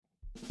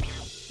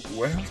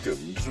Welcome to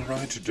the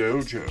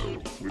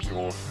WriterDojo with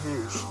your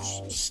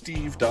hosts,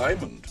 Steve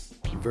Diamond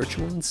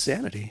Virtual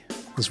insanity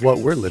is what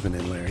we're living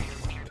in, Larry.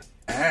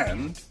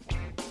 and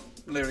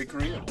Larry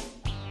Creel.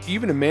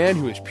 Even a man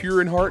who is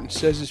pure in heart and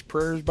says his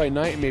prayers by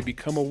night may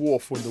become a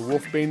wolf when the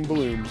wolfbane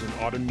blooms and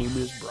autumn moon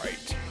is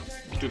bright.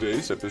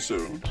 Today's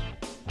episode,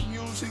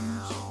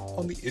 Musings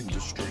on the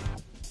Industry.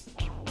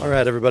 All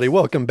right, everybody,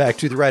 welcome back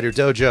to the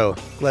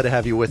WriterDojo. Glad to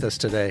have you with us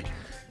today.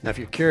 Now, if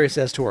you're curious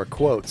as to our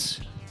quotes,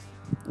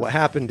 what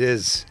happened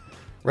is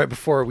right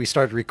before we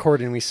started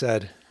recording, we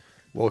said,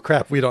 well,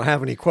 crap, we don't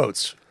have any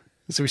quotes.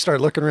 So we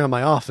started looking around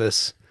my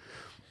office,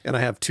 and I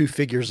have two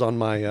figures on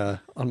my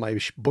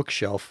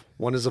bookshelf.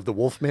 One is of the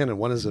Wolfman, and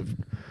one is of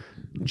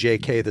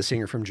J.K., the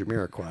singer from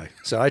Jamiroquai.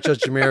 So I chose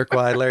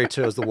Jamiroquai. Larry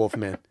chose the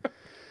Wolfman.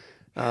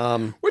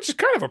 Which is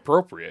kind of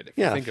appropriate if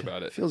you think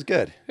about it. Feels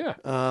good. Yeah.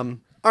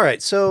 All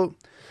right, so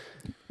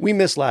we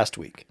missed last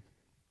week,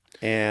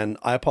 and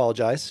I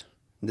apologize.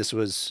 This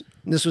was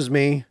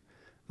me.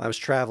 I was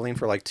traveling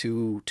for like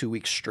two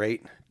weeks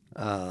straight.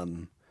 I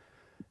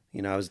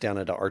was down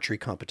at an archery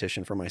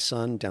competition for my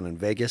son down in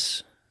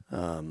Vegas.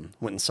 Went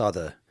and saw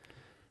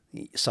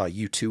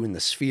U2 in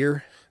the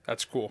Sphere.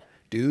 That's cool.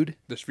 Dude.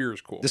 The Sphere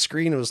is cool. The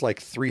screen was like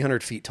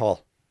 300 feet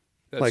tall.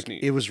 That's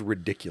neat. It was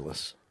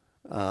ridiculous.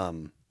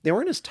 They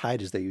weren't as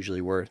tight as they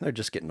usually were. They're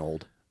just getting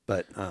old.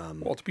 But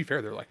well, to be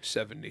fair, they're like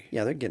 70.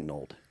 Yeah, they're getting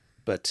old.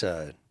 But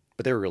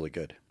they were really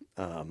good.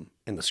 And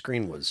the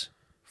screen was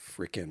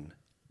freaking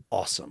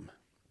awesome.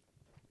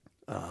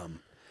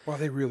 Well,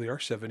 they really are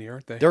 70,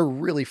 aren't they? They're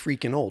really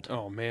freaking old.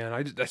 Oh,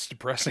 man. That's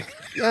depressing.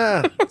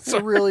 Yeah,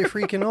 they're really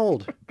freaking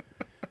old.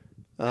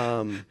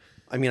 I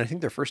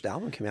think their first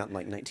album came out in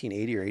like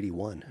 1980 or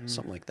 81,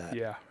 something like that.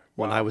 Yeah.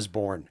 When I was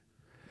born.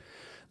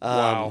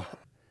 Wow.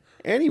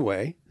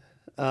 Anyway,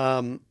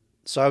 so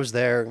I was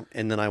there,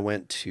 and then I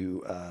went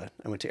to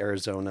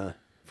Arizona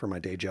for my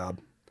day job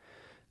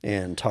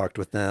and talked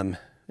with them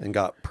and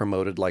got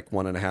promoted like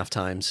 1.5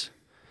 times.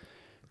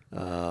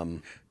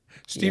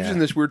 Steve's in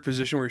this weird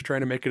position where he's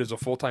trying to make it as a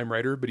full-time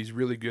writer, but he's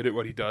really good at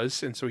what he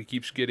does, and so he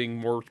keeps getting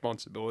more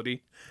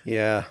responsibility.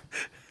 Yeah.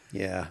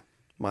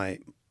 I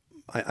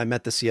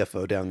met the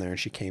CFO down there, and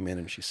she came in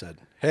and she said,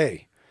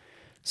 "Hey,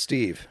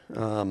 Steve,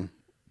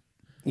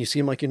 you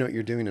seem like you know what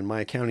you're doing, and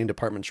my accounting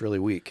department's really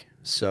weak.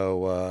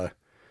 So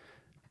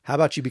how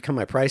about you become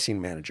my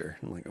pricing manager?"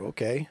 I'm like,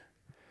 "Okay."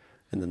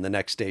 And then the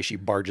next day she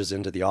barges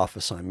into the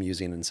office I'm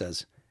using and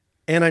says,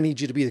 "And I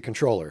need you to be the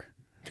controller."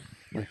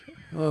 I'm like,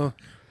 "Oh,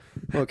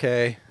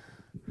 okay.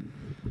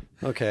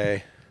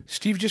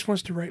 Steve just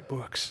wants to write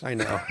books. I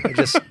know. I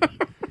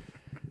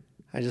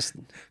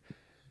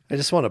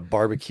just want to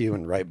barbecue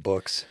and write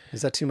books.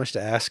 Is that too much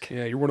to ask?"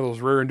 Yeah, you're one of those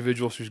rare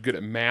individuals who's good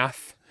at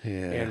math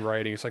Yeah. and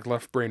writing. It's like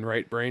left brain,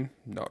 right brain.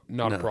 No,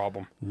 not a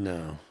problem.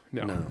 No.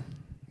 No.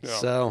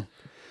 So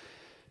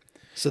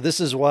this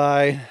is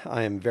why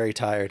I am very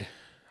tired.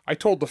 I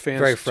told the fans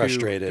Very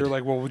frustrated. They're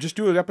like, "Well, we'll just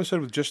do an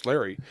episode with just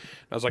Larry." And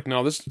I was like,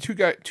 "No, this is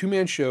a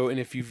two-man show, and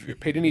if you've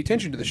paid any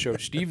attention to the show,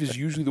 Steve is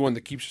usually the one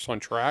that keeps us on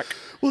track."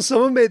 Well,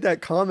 someone made that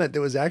comment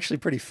that was actually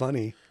pretty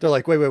funny. They're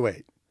like,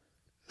 wait.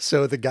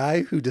 So the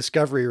guy who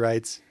Discovery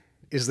writes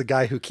is the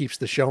guy who keeps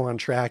the show on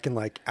track and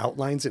like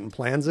outlines it and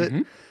plans it.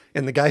 Mm-hmm.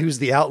 And the guy who's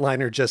the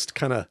outliner just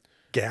kind of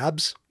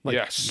gabs. Like,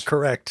 Yes.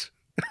 Correct.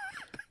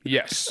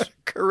 Yes.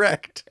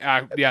 Correct.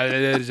 Yeah, that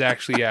is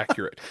actually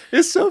accurate.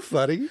 It's so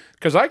funny.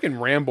 Because I can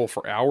ramble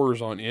for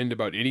hours on end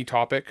about any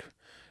topic,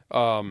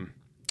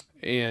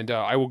 and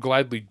I will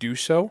gladly do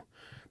so.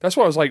 That's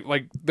why I was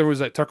like there was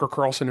that Tucker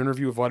Carlson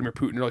interview with Vladimir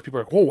Putin, and like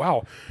people are like, "Oh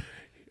wow,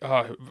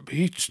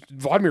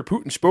 Vladimir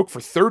Putin spoke for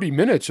 30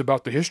 minutes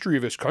about the history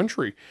of his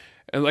country,"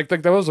 and like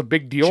that was a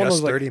big deal. Just and I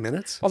was 30 like,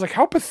 minutes? I was like,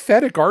 how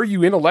pathetic are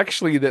you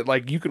intellectually that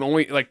like you can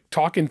only like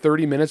talk in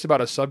 30 minutes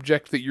about a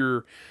subject that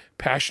you're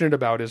passionate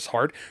about is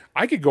hard.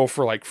 I could go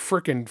for like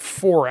frickin'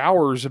 4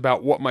 hours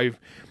about what my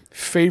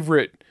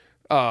favorite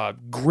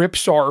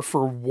grips are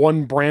for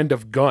one brand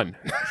of gun.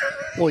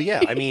 Well,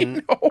 yeah. I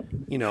mean,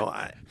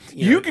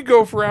 You could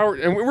go for hours,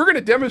 and we're going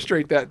to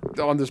demonstrate that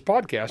on this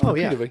podcast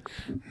repeatedly.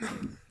 Yeah.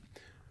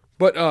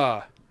 But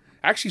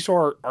actually,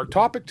 so our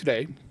topic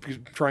today, because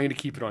I'm trying to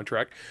keep it on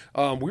track,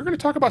 we're going to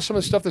talk about some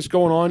of the stuff that's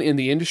going on in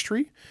the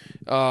industry.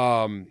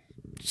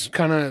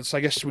 I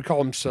guess we call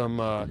them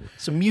some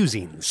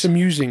musings. Some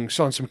musings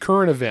on some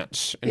current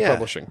events in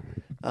publishing.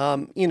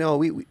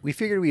 We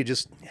figured we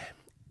just,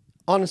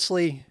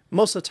 honestly,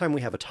 most of the time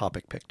we have a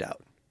topic picked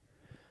out.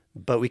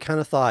 But we kind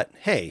of thought,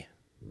 hey,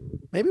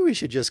 maybe we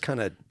should just kind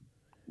of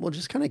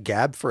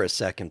gab for a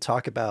second,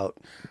 talk about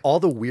all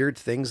the weird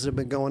things that have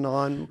been going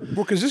on.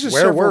 Well, because this is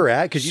where we're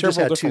at, because you just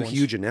had two ones.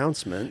 huge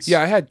announcements.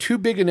 Yeah, I had two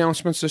big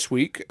announcements this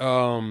week.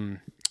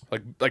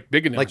 Like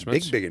big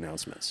announcements. Like big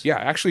announcements. Yeah,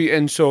 actually,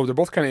 and so they're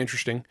both kind of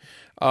interesting.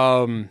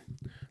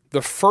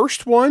 The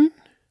first one,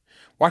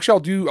 well,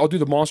 actually, I'll do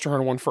the Monster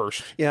Hunter one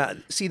first. Yeah,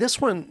 see, this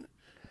one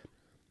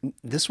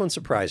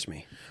surprised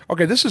me.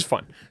 Okay, this is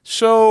fun.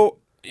 So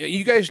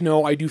you guys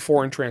know I do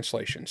foreign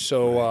translations.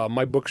 So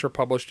my books are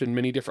published in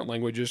many different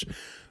languages.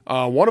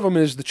 One of them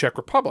is the Czech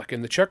Republic,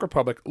 and the Czech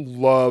Republic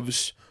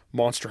loves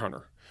Monster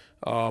Hunter.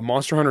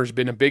 Monster Hunter has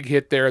been a big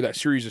hit there. That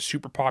series is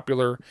super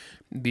popular.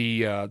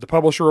 The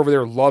publisher over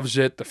there loves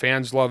it. The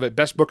fans love it.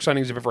 Best book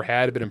signings I've ever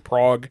had have been in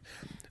Prague.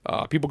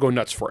 People go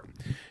nuts for it.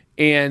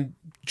 And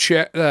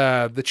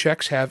the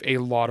Czechs have a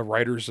lot of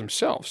writers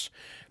themselves.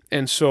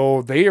 And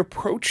so they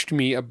approached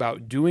me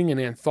about doing an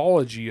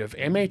anthology of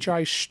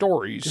MHI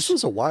stories. This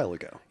was a while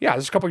ago. Yeah,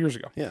 this was a couple years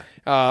ago. Yeah.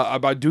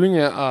 About doing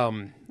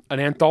an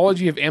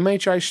anthology of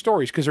MHI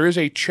stories, because there is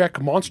a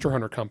Czech Monster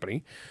Hunter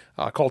company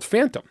called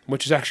Phantom,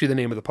 which is actually the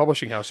name of the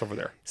publishing house over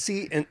there.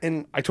 See,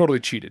 and I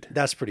totally cheated.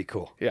 that's pretty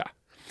cool. Yeah.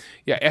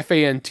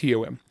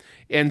 Phantom.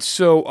 And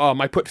so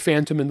I put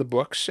Phantom in the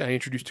books. I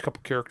introduced a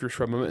couple characters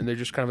from him, and they're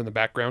just kind of in the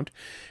background.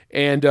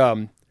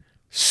 And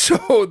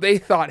so they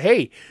thought,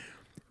 hey,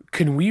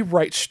 can we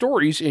write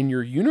stories in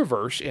your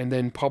universe and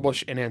then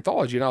publish an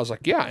anthology? And I was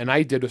like, yeah, and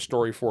I did a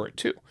story for it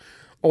too.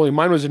 Only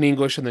mine was in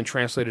English and then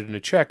translated into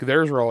Czech.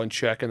 Theirs were all in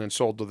Czech and then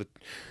sold to the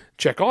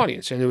Czech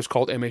audience. And it was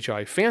called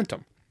MHI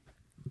Phantom,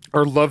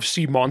 or Love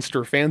Sea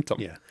Monster Phantom.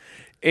 Yeah.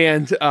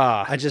 And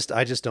I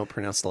just don't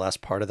pronounce the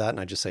last part of that, and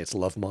I just say it's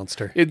Love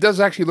Monster. it does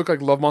actually look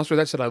like Love Monster.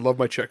 That said, I love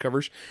my Czech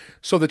covers.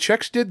 So the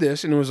Czechs did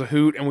this, and it was a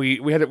hoot. And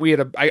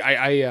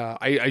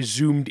I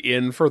zoomed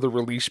in for the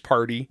release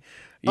party.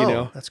 You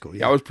know, that's cool.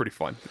 Yeah, it was pretty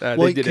fun. Well,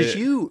 They did because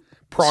it.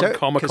 Prague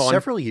Comic Con.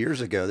 several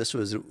years ago, this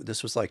was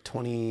like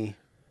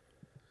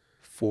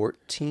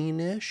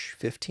 2014-ish,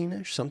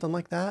 15-ish, something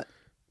like that.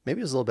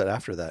 Maybe it was a little bit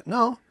after that.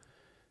 No,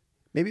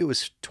 maybe it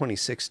was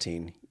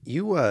 2016.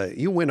 You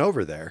went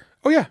over there.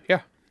 Oh yeah.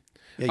 Yeah,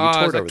 you It toured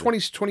was like over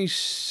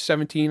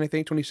 2017, I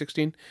think,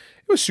 2016. It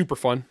was super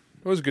fun.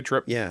 It was a good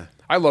trip. there. Yeah.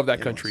 I love that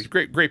country.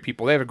 Great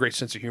people. They have a great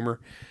sense of humor.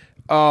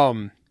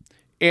 And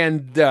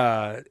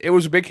it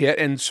was a big hit.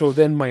 And so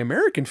then my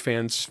American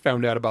fans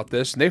found out about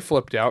this, and they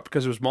flipped out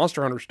because it was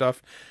Monster Hunter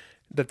stuff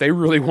that they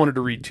really wanted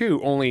to read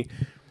too. Only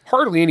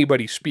hardly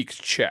anybody speaks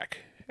Czech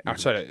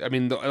outside of, I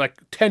mean, like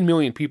 10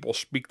 million people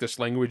speak this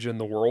language in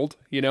the world,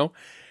 you know?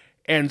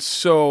 And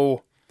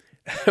so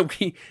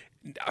we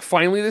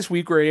finally this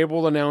week we're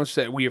able to announce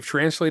that we have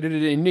translated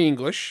it into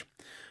English.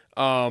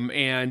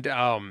 Actually,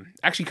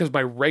 because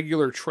my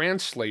regular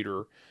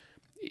translator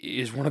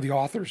is one of the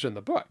authors in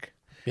the book.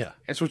 Yeah.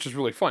 And so, which is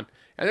really fun.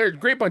 And they're a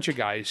great bunch of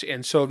guys.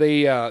 And so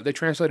they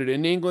translated it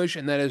into English,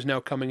 and that is now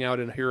coming out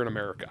here in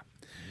America.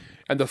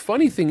 And the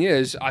funny thing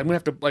is, I'm going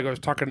to have to, like I was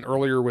talking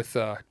earlier with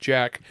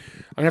Jack,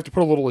 I'm going to have to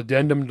put a little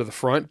addendum to the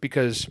front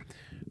because,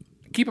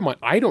 keep in mind,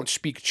 I don't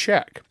speak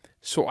Czech.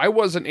 So I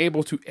wasn't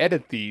able to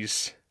edit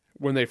these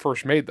when they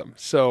first made them.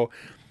 So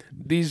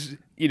these,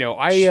 you know,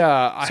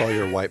 It's all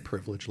your white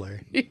privilege,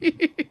 Larry.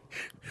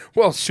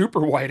 well,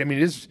 super white. I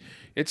mean, it's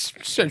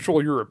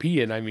Central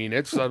European. I mean,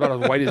 it's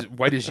about as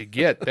white as you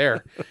get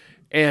there.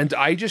 And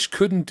I just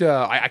couldn't.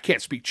 I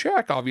can't speak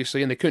Czech,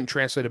 obviously, and they couldn't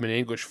translate them in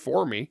English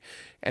for me,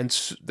 and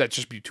that'd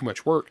just be too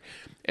much work.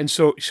 And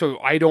so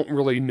I don't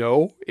really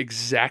know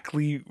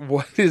exactly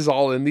what is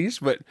all in these,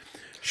 but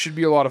should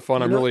be a lot of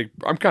fun.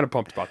 I'm kind of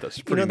pumped about this.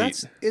 It's pretty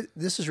neat.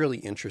 This is really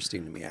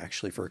interesting to me,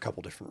 actually, for a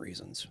couple different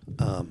reasons.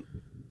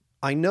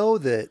 I know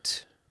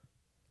that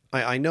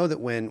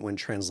when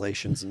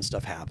translations and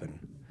stuff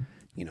happen,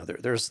 you know,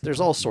 there's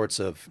all sorts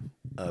of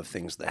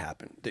things that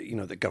happen that, you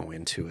know, that go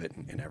into it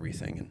and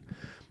everything.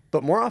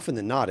 But more often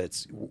than not,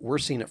 we're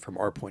seeing it from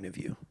our point of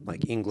view,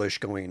 like English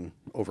going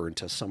over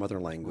into some other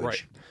language,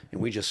 Right.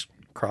 and we just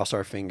cross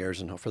our fingers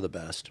and hope for the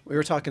best. We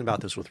were talking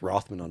about this with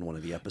Rothman on one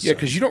of the episodes. Yeah,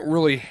 because you don't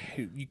really.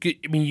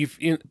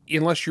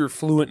 Unless you're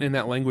fluent in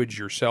that language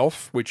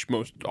yourself, which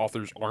most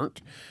authors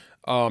aren't.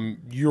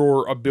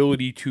 Your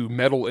ability to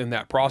meddle in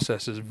that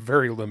process is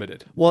very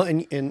limited. Well,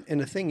 and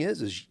the thing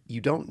is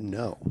you don't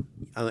know.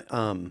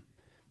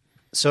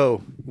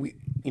 So we,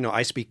 you know,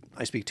 I speak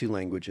two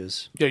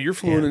languages. Yeah, you're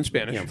fluent in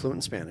Spanish. Yeah, I'm fluent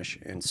in Spanish,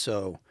 and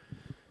so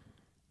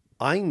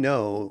I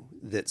know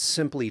that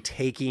simply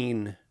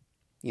taking,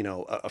 you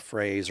know, a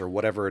phrase or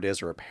whatever it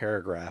is or a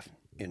paragraph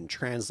and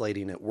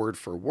translating it word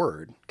for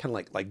word, kind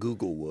of like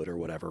Google would or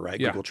whatever, right?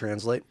 Yeah. Google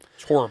Translate.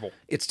 It's horrible.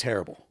 It's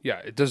terrible. Yeah,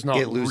 it does not.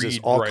 It loses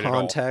read all right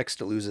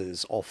context. It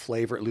loses all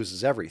flavor. It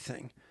loses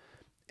everything.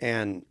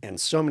 And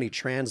so many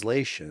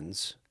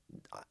translations,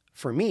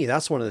 for me,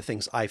 that's one of the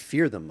things I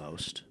fear the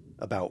most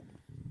about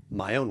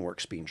my own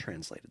works being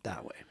translated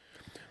that way.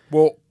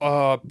 Well,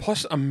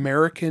 plus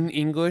American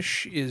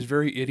English is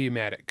very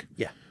idiomatic.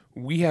 Yeah.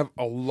 We have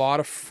a lot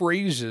of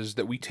phrases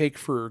that we take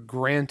for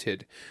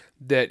granted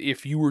that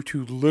if you were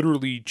to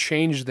literally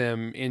change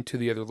them into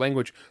the other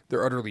language,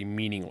 they're utterly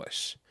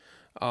meaningless.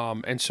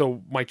 And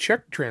so my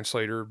Czech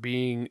translator,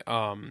 being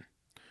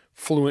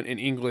fluent in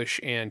English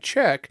and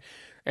Czech,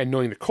 and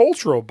knowing the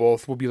culture of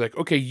both, will be like,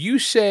 okay, you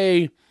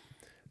say,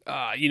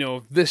 you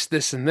know,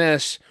 this, and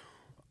this.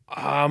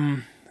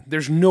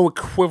 There's no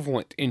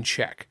equivalent in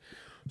Czech.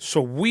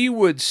 So we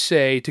would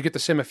say, to get the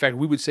same effect,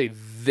 we would say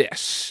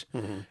this.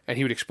 Mm-hmm. And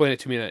he would explain it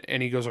to me,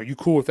 and he goes, are you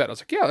cool with that? I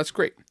was like, yeah, that's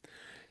great.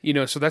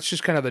 So that's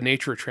just kind of the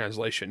nature of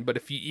translation. But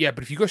if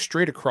you go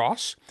straight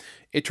across,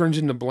 it turns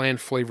into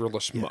bland,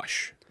 flavorless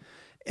mush.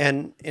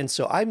 And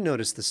so I've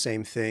noticed the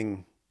same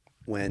thing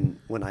when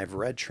I've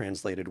read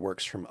translated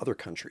works from other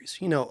countries.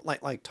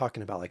 Like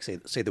talking about like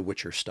say the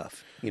Witcher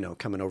stuff,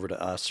 coming over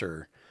to us,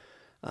 or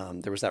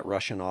there was that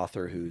Russian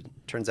author who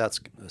turns out's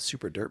a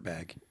super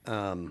dirtbag,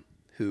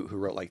 who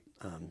wrote like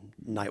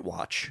Night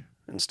Watch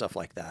and stuff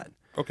like that.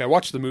 Okay, I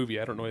watched the movie.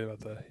 I don't know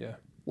about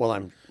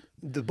Well,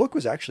 the book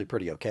was actually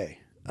pretty okay.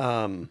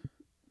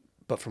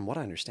 But from what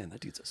I understand, that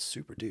dude's a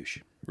super douche.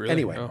 Really?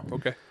 Anyway. Oh,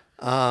 okay.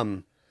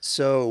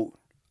 So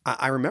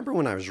I remember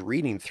when I was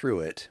reading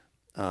through it,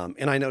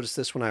 and I noticed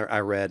this when I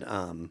read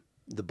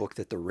the book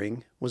that The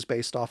Ring was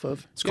based off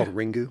of. It's called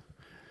Ringu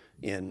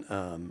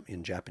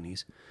in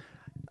Japanese.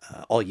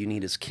 All you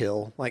need is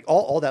kill. Like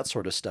all that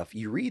sort of stuff.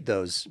 You read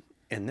those,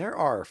 and there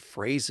are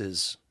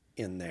phrases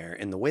in there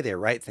and the way they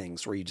write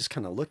things where you just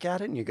kind of look at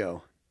it and you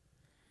go,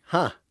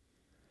 huh,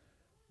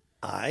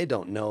 I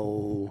don't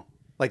know.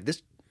 Like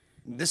this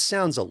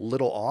sounds a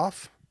little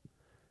off,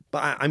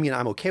 but I mean,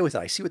 I'm okay with it.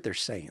 I see what they're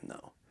saying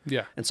though.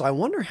 Yeah. And so I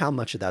wonder how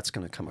much of that's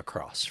going to come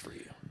across for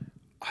you.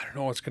 I don't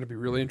know. It's going to be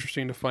really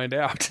interesting to find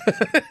out.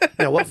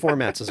 Now, what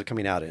formats is it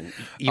coming out in?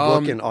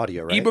 Ebook and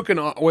audio, right? Ebook and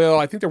well,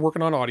 I think they're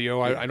working on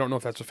audio. I don't know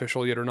if that's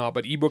official yet or not,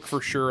 but ebook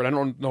for sure. And I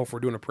don't know if we're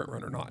doing a print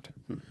run or not.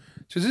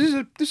 So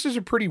this is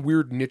a pretty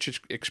weird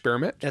niche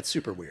experiment. That's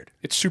super weird.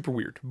 It's super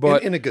weird,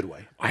 but in a good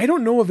way. I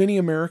don't know of any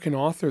American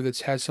author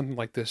that's had something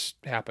like this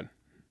happen.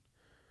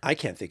 I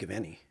can't think of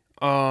any.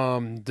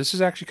 This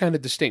is actually kind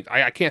of distinct.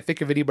 I can't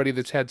think of anybody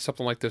that's had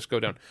something like this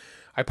go down.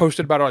 I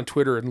posted about it on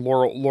Twitter, and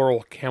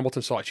Laurel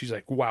Hamilton saw it. She's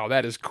like, "Wow,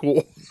 that is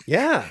cool."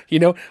 Yeah.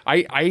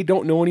 I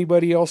don't know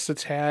anybody else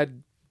that's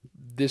had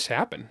this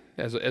happen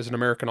as an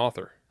American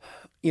author.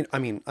 I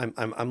mean,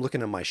 I'm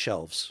looking at my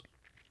shelves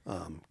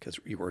because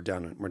we're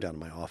down in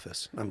my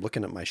office. I'm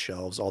looking at my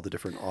shelves, all the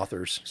different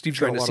authors. Steve's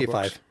trying got a to lot see of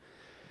if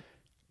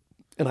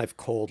books. I've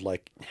culled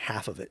like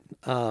half of it.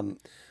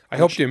 I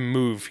helped him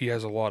move. He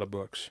has a lot of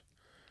books.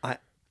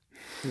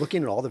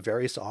 Looking at all the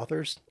various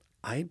authors,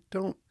 I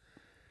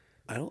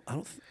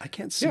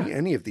can't see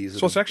any of these.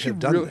 So it's actually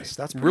done really, this.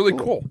 That's really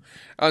cool.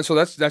 So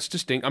that's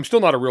distinct. I'm still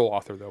not a real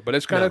author though, but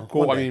it's kind of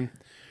cool. I mean,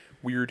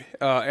 weird.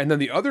 And then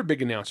the other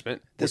big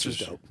announcement, this was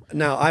dope.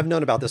 Now I've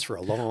known about this for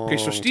a long time. Okay,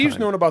 so Steve's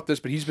known about this,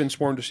 but he's been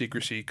sworn to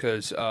secrecy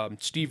because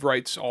Steve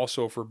writes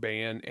also for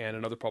Ban and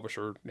another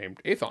publisher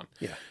named Athon.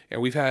 Yeah,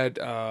 and we've had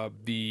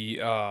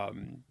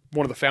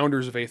one of the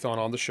founders of Athon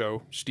on the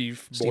show,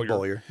 Steve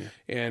Bollier. Yeah.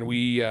 And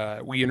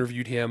we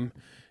interviewed him.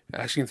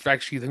 Actually, in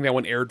fact, I think that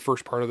one aired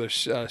first part of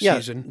this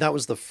season. That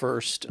was the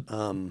first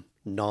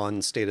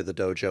non-State of the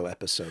Dojo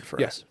episode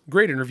for us.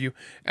 Great interview.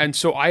 And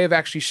so I have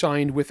actually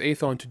signed with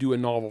Athon to do a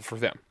novel for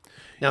them.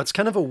 Now, it's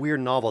kind of a weird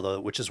novel, though,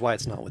 which is why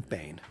it's not with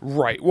Bane.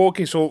 Right. Well,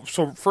 okay, so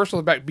first off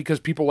the bat, because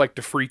people like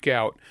to freak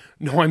out,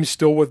 no, I'm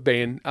still with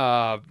Bane.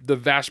 The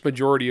vast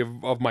majority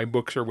of my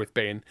books are with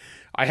Bane.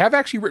 I have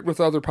actually written with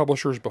other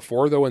publishers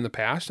before, though, in the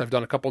past. I've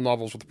done a couple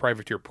novels with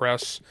Privateer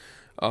Press.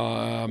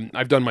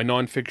 I've done my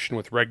nonfiction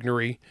with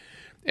Regnery.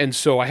 And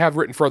so I have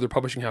written for other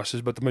publishing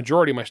houses, but the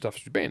majority of my stuff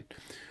is with Bane.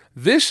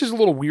 This is a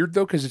little weird,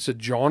 though, because it's a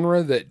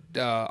genre that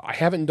I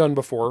haven't done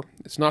before.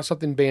 It's not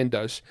something Bane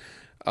does.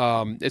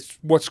 It's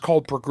what's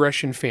called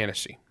progression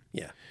fantasy.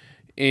 Yeah.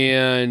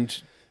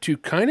 And to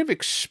kind of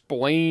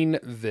explain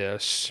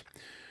this,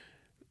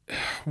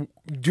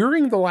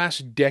 during the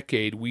last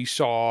decade, we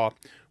saw,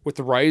 with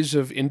the rise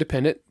of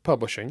independent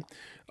publishing,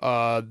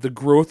 the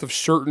growth of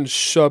certain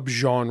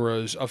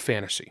subgenres of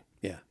fantasy.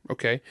 Yeah.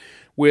 Okay.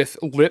 With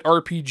lit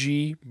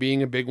RPG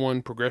being a big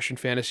one, progression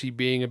fantasy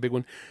being a big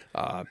one.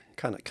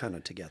 Kind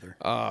of together.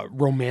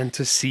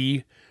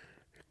 Romantasy,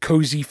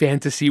 cozy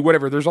fantasy,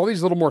 whatever. There's all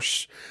these little more.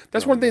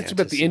 That's one thing that's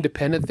about the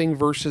independent thing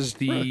versus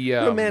the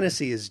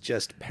romantasy is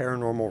just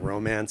paranormal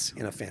romance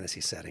in a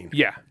fantasy setting.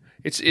 Yeah,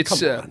 it's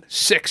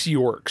sexy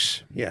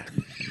orcs. Yeah,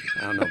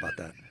 I don't know about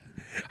that.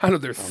 I know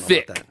they're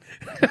thick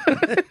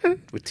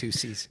with two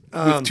C's.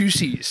 With two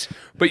C's.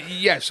 But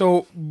yeah,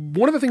 so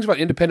one of the things about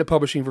independent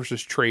publishing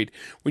versus trade,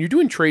 when you're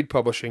doing trade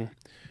publishing,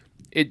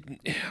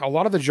 a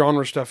lot of the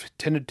genre stuff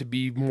tended to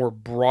be more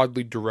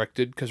broadly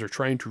directed because they're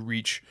trying to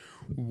reach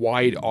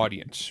wide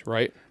audience,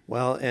 right?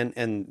 Well,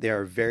 and they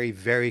are very,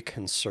 very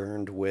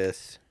concerned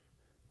with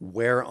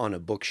where on a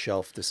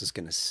bookshelf this is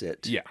going to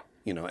sit. Yeah.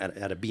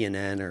 At a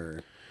B&N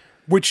or...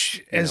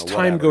 Which, as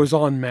time goes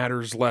on,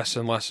 matters less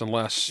and less and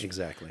less.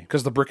 Exactly.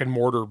 Because the brick and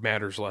mortar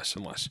matters less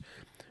and less.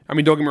 I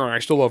mean, don't get me wrong, I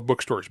still love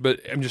bookstores,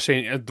 but I'm just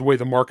saying the way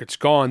the market's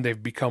gone,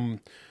 they've become...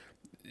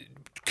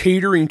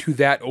 Catering to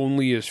that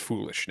only is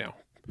foolish now.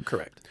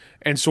 Correct.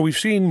 And so we've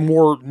seen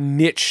more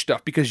niche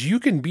stuff because you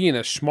can be in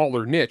a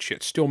smaller niche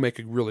yet still make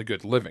a really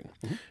good living.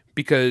 Mm-hmm.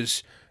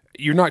 Because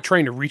you're not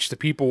trying to reach the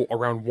people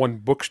around one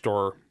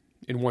bookstore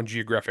in one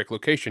geographic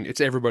location.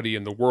 It's everybody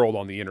in the world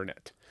on the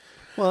internet.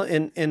 Well,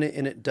 and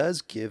it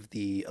does give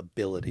the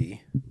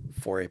ability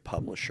for a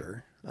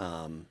publisher,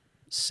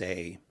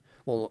 say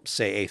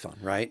Athon,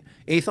 right?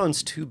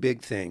 Athon's two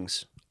big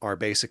things are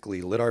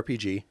basically lit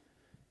RPG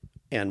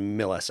and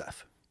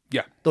MilSF.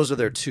 Yeah. Those are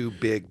their two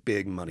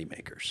big money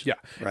makers. Yeah.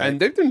 Right? And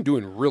they've been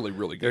doing really,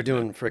 really good. They're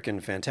doing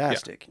freaking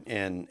fantastic.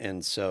 Yeah.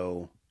 And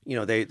so,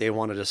 they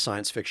wanted a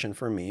science fiction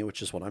for me,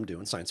 which is what I'm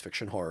doing, science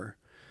fiction horror.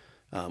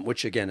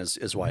 Which again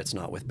is why it's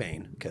not with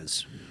Bane,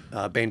 because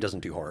Bane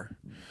doesn't do horror.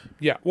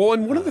 Yeah. Well,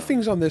 and one of the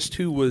things on this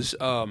too was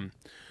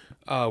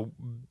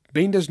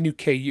Bane does new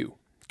KU.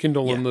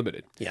 Kindle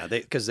Unlimited. Yeah,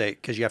 because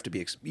you have to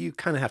be you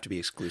kind of have to be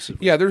exclusive.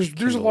 Yeah,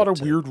 there's a lot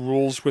of weird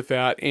rules with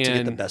that, and to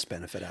get the best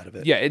benefit out of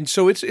it. Yeah, and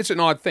so it's an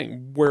odd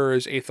thing,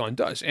 whereas Athon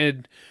does.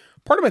 And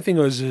part of my thing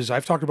is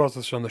I've talked about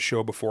this on the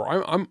show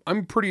before. I'm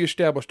a pretty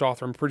established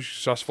author. I'm a pretty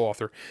successful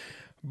author,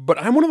 but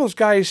I'm one of those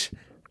guys.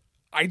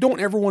 I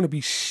don't ever want to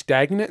be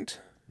stagnant,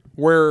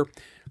 where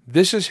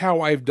this is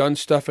how I've done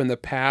stuff in the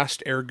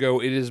past. Ergo,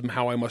 it is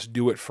how I must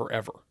do it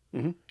forever.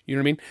 Mm-hmm. You know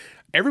what I mean?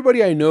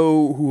 Everybody I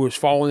know who has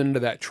fallen into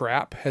that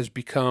trap has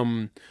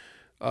become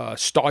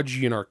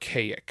stodgy and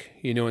archaic,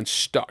 and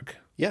stuck.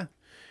 Yeah.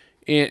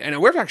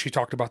 And we've actually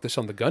talked about this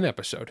on the gun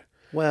episode.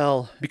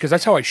 Well, because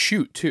that's how I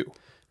shoot too.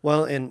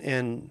 Well,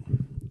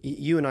 and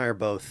you and I are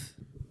both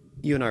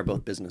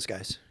business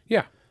guys.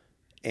 Yeah.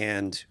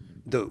 And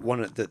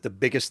the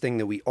biggest thing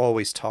that we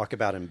always talk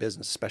about in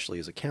business, especially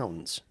as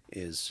accountants,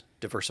 is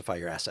diversify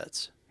your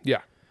assets.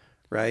 Yeah.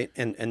 Right?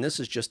 And this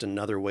is just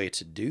another way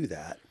to do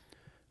that.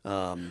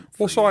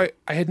 So I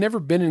had never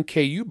been in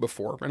KU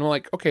before, and I'm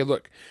like, okay,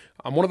 look,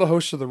 I'm one of the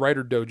hosts of the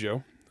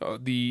WriterDojo,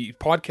 the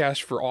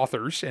podcast for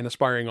authors and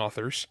aspiring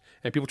authors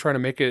and people trying to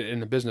make it in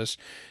the business.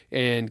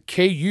 And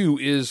KU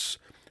is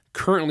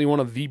currently one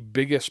of the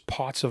biggest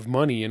pots of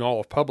money in all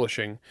of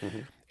publishing,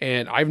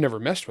 and I've never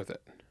messed with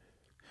it.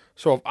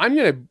 So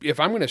if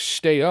I'm gonna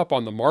stay up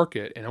on the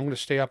market and I'm gonna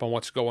stay up on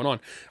what's going on,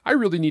 I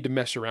really need to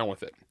mess around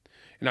with it.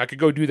 And I could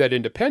go do that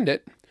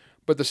independent,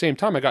 but at the same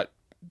time, I got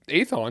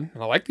Athon,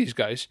 and I like these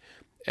guys,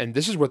 and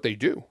this is what they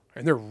do,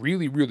 and they're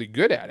really, really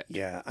good at it.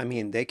 Yeah, I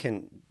mean, they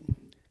can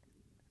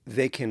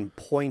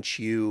point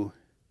you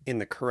in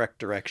the correct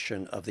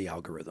direction of the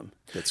algorithm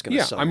that's going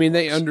to sell. Yeah, I mean,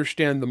 they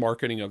understand the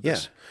marketing of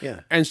this.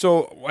 Yeah. And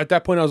so at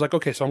that point, I was like,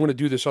 okay, so I'm going to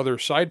do this other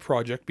side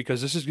project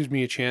because this gives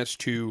me a chance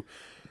to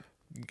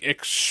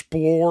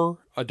explore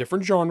a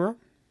different genre,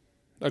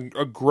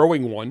 a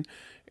growing one,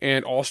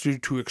 and also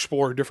to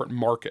explore a different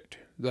market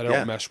that I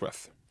don't mess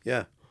with.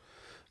 Yeah.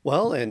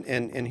 Well,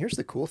 and here's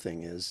the cool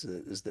thing is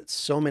that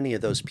so many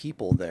of those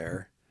people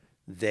there,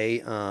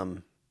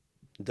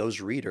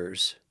 those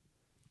readers,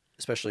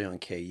 especially on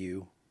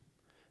KU,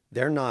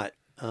 they're not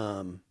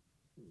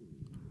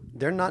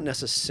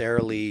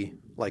necessarily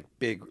like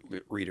big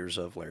readers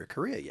of Larry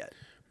Correa yet.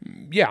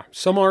 Yeah,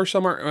 some are,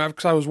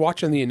 because I was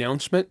watching the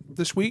announcement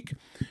this week,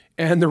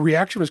 and the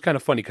reaction was kind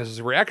of funny because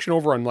the reaction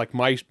over on like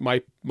my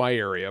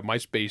area, my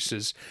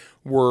spaces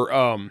were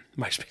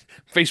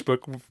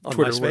Facebook, on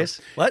Twitter, MySpace?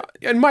 What?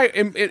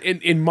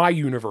 In my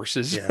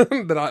universes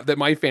that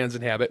my fans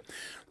inhabit,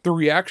 the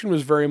reaction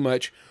was very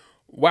much,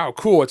 "Wow,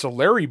 cool! It's a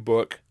Larry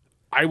book.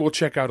 I will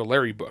check out a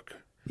Larry book."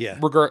 Yeah.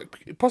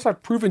 Plus,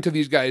 I've proven to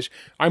these guys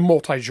I'm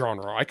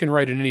multi-genre. I can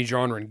write in any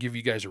genre and give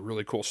you guys a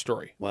really cool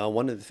story. Well,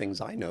 one of the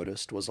things I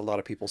noticed was a lot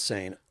of people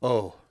saying,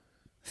 "Oh,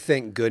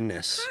 thank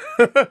goodness!"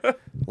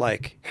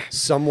 Like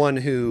someone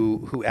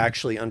who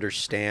actually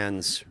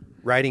understands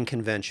writing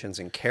conventions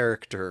and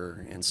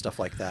character and stuff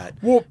like that.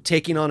 Well,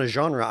 taking on a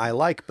genre I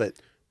like, but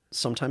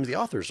sometimes the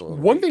authors are a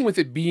little one weak. thing with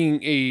it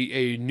being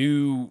a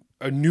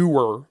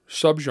newer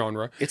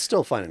subgenre, it's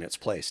still finding its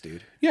place,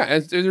 dude. Yeah,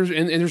 and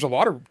there's a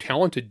lot of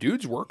talented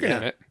dudes working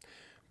in it,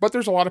 but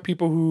there's a lot of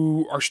people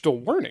who are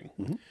still learning.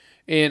 Mm-hmm.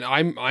 And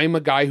I'm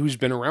a guy who's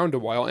been around a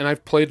while, and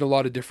I've played a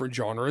lot of different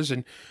genres,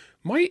 and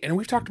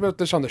we've talked about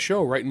this on the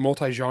show, right?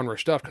 Multi-genre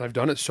stuff, because I've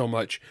done it so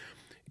much.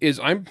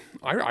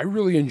 I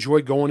really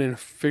enjoy going and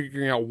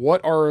figuring out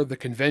what are the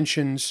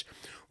conventions,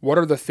 what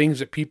are the things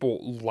that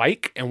people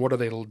like, and what do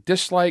they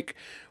dislike,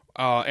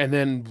 and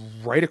then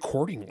write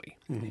accordingly.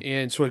 Mm-hmm.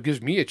 And so it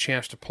gives me a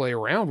chance to play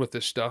around with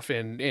this stuff.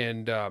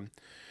 And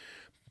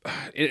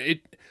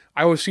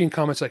I was seeing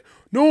comments like,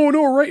 no,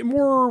 write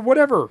more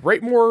whatever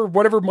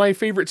my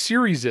favorite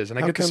series is. And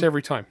I get this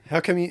every time.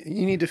 How come you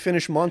need to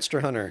finish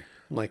Monster Hunter?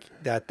 I'm like,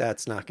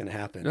 that's not going to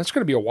happen. That's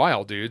going to be a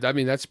while, dude. I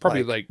mean, that's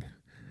probably like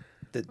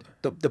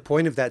the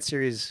point of that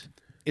series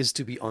is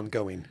to be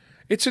ongoing.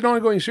 It's an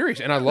ongoing series,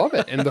 and I love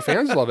it, and the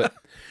fans love it.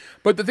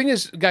 But the thing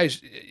is,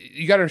 guys,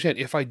 you got to understand,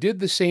 if I did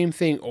the same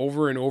thing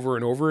over and over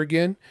and over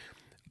again,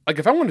 like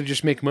if I wanted to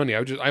just make money,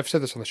 I've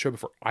said this on the show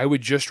before, I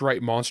would just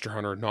write Monster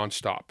Hunter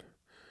nonstop.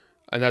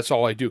 And that's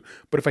all I do.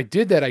 But if I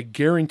did that, I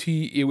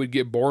guarantee it would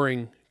get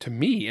boring to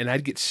me, and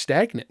I'd get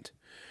stagnant.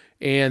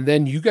 And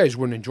then you guys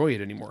wouldn't enjoy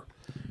it anymore.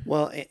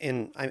 Well,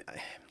 and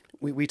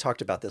we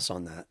talked about this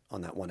on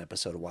that one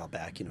episode a while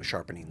back,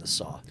 sharpening the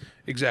saw.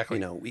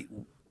 Exactly.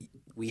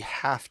 We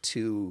have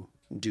to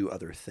do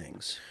other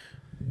things.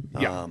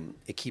 Yeah.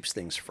 It keeps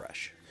things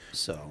fresh.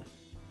 So,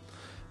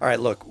 all right,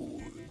 look,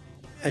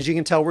 as you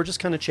can tell, we're just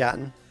kind of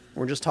chatting.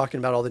 We're just talking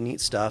about all the neat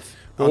stuff.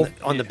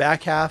 On the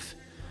back half,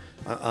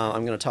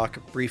 I'm going to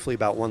talk briefly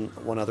about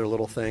one other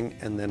little thing,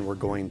 and then we're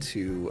going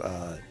to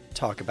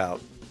talk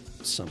about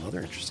some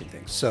other interesting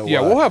things. So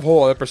Yeah, we'll have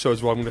whole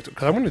episodes. Well,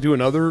 because I'm going to do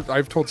another.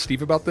 I've told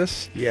Steve about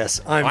this.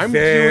 Yes, I'm doing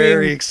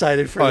very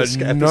excited for this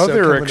episode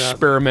another coming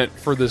experiment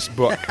for this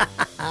book.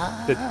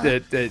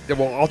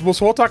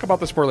 We'll talk about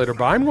this more later.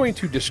 But I'm going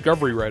to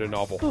discovery write a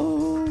novel.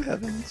 Oh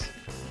heavens,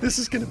 this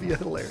is going to be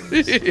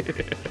hilarious.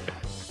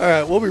 All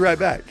right, we'll be right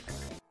back.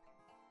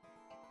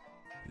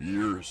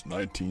 Year is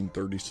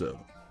 1937.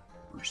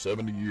 For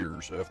 70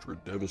 years after a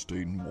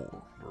devastating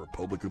war, the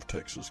Republic of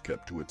Texas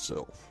kept to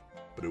itself.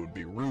 But it would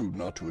be rude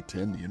not to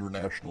attend the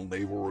International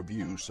Naval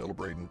Review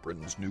celebrating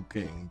Britain's new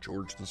king,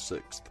 George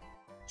VI.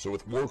 So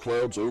with war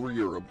clouds over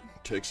Europe,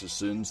 Texas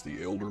sends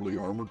the elderly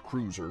armored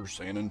cruiser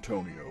San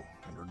Antonio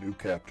and her new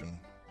captain,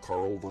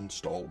 Carl von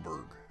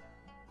Stahlberg.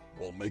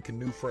 While making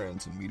new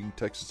friends and meeting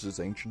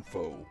Texas's ancient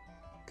foe,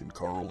 can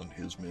Carl and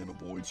his men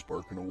avoid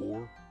sparking a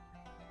war?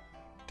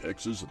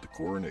 Texas at the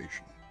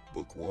Coronation,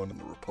 Book 1 in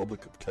the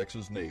Republic of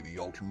Texas Navy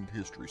Alternate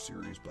History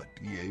Series by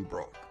D.A.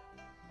 Brock.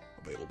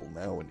 Available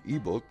now in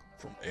ebook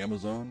from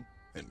Amazon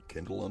and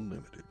Kindle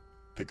Unlimited.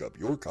 Pick up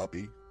your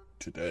copy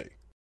today.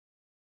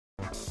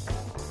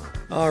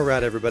 All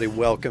right, everybody,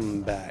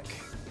 welcome back.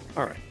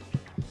 All right.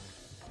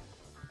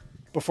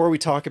 Before we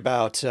talk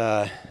about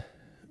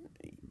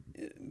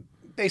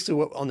basically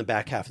what on the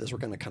back half of this, we're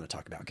going to kind of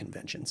talk about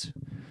conventions.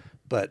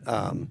 But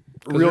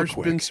real quick,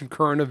 There's been some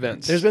current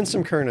events. There's been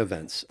some current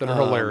events that are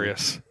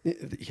hilarious.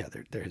 Yeah,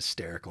 they're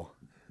hysterical.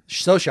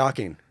 So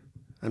shocking.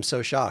 I'm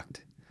so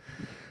shocked.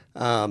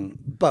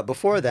 But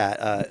before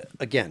that,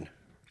 again,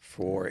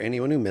 for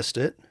anyone who missed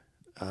it,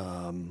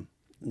 one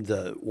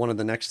of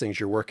the next things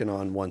you're working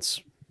on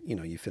once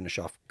you finish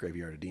off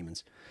Graveyard of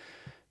Demons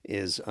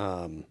is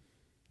a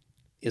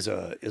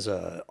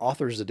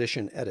author's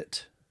edition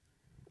edit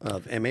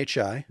of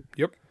MHI.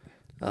 Yep.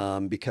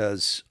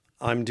 Because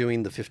I'm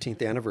doing the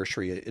 15th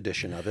anniversary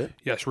edition of it.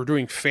 Yes, we're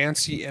doing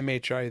fancy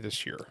MHI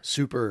this year.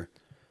 Super,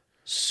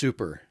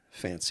 super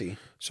fancy.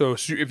 So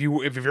if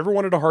you've ever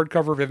wanted a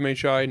hardcover of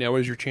MHI, now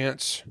is your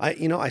chance.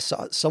 I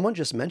saw someone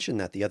just mentioned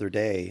that the other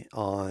day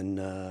on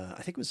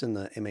I think it was in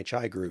the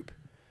MHI group,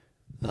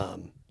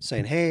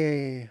 saying,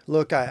 "Hey,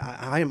 look,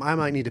 I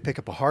might need to pick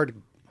up a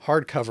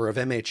hardcover of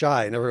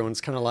MHI," and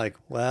everyone's kind of like,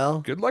 "Well,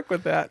 Good luck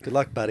with that. good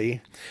luck,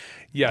 buddy."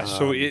 Yeah,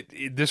 so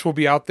this will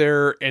be out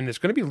there, and it's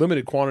going to be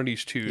limited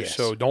quantities too. Yes.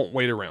 So don't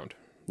wait around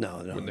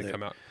No, when they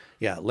come out.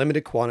 Yeah,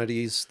 limited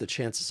quantities. The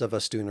chances of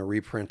us doing a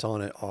reprint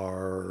on it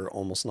are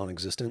almost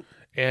non-existent.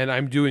 And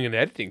I'm doing an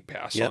editing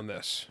pass Yep. on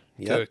this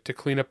Yep. to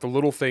clean up the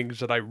little things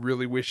that I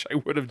really wish I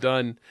would have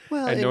done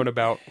and known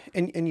about.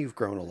 And you've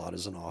grown a lot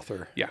as an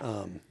author.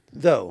 Yeah.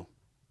 Though,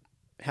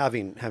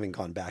 having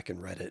gone back and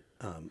read it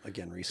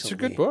again recently, It's a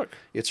good book.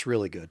 It's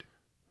really good.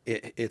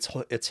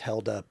 It's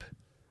held up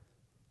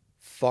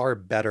far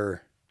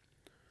better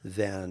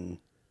than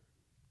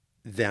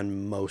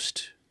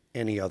most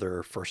any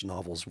other first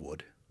novels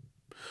would.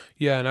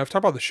 Yeah, and I've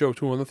talked about the show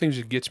too. One of the things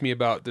that gets me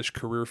about this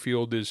career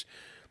field is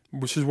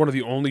this is one of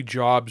the only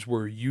jobs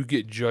where you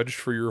get judged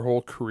for your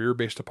whole career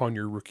based upon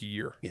your rookie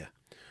year. Yeah.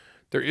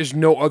 There is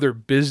no other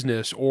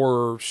business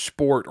or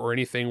sport or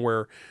anything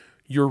where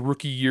your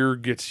rookie year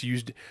gets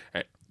used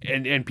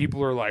and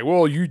people are like,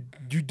 "Well, you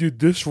did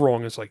this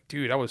wrong." It's like,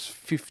 dude, that was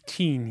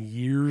 15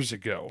 years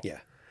ago.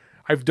 Yeah.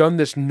 I've done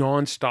this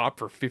nonstop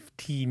for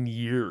 15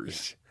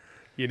 years.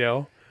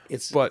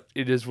 But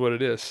it is what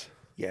it is.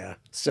 Yeah.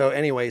 So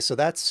anyway,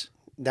 that's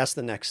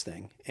the next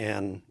thing.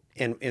 And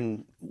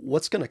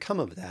what's going to come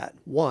of that?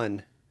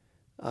 One,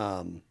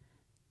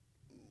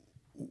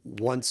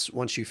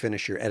 once you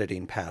finish your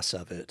editing pass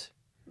of it,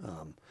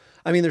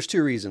 there's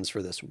two reasons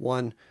for this.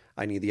 One,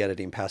 I need the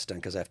editing pass done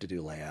because I have to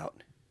do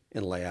layout,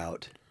 and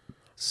layout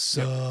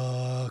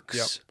sucks.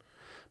 Yep.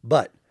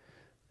 But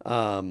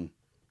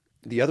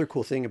the other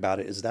cool thing about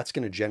it is that's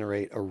going to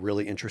generate a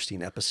really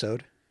interesting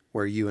episode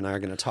where you and I are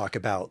going to talk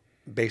about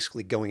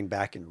basically going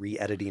back and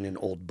re-editing an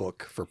old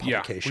book for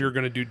publication. Yeah, we're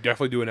going to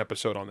definitely do an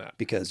episode on that.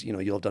 Because, you'll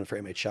have done it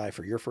for MHI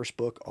for your first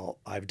book.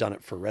 I've done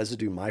it for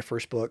Residue, my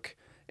first book,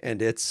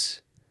 and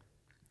it's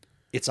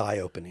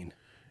eye-opening.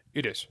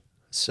 It is.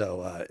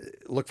 So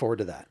look forward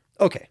to that.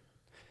 Okay.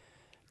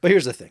 But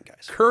here's the thing,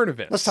 guys. Current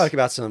events. Let's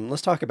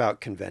talk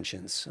about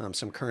conventions,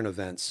 some current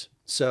events.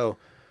 So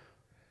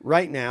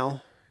right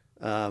now,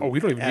 we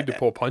don't even need to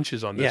pull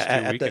punches on this.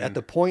 Yeah, at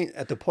the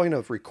point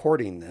of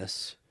recording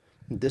this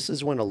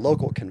is when a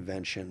local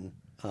convention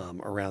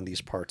around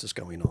these parts is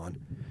going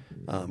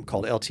on,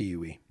 called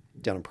LTUE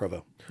down in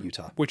Provo,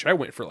 Utah. Which I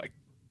went for like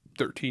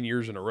 13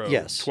 years in a row.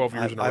 Yes, 12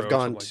 years in a row. I've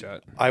gone. Something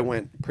like that. I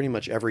went pretty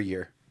much every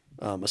year,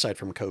 aside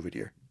from COVID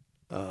year.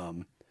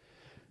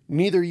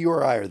 Neither you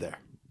or I are there.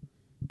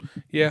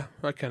 Yeah,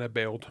 I kind of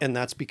bailed, and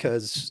that's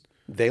because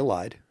they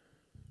lied.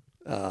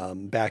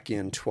 Back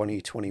in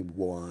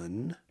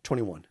 21,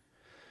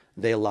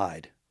 they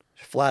lied,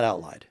 flat out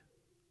lied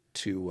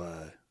to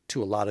a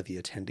lot of the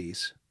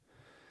attendees,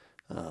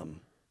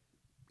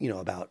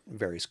 about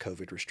various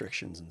COVID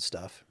restrictions and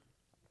stuff.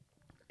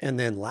 And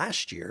then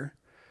last year,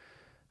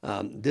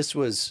 this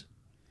was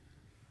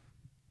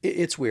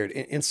It's weird.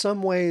 In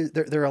some ways,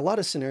 there are a lot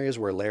of scenarios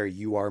where, Larry,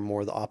 you are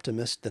more the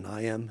optimist than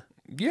I am.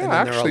 Yeah, And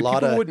then there are a actually, lot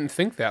people of- wouldn't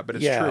think that, but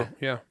it's Yeah. true.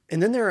 Yeah.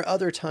 And then there are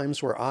other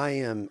times where I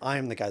am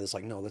the guy that's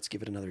like, no, let's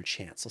give it another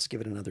chance. Let's give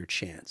it another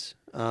chance.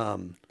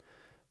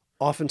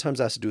 Oftentimes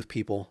that has to do with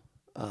people,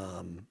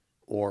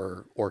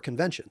 or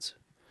conventions.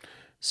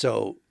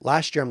 So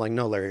last year I'm like,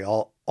 no, Larry,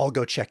 I'll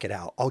go check it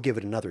out. I'll give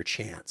it another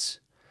chance.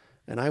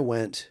 And I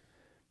went,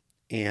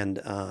 and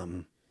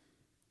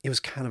it was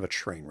kind of a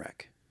train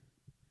wreck.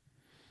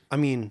 I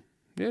mean,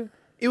 Yeah.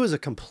 it was a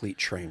complete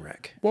train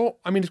wreck. Well,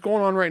 I mean, it's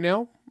going on right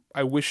now.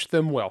 I wish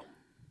them well.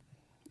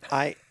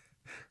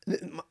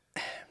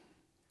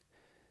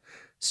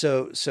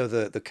 So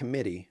the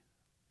committee,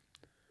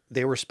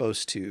 they were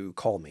supposed to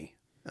call me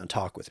and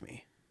talk with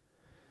me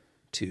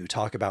to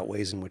talk about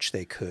ways in which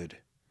they could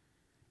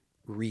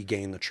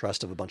regain the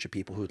trust of a bunch of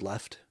people who'd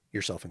left,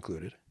 yourself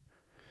included.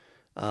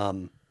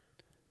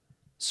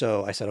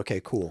 So I said,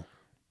 okay, cool.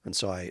 And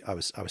so I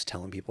was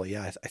telling people,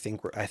 yeah, I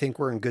think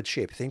we're in good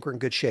shape. I think we're in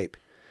good shape.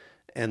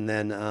 And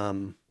then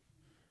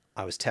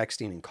I was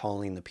texting and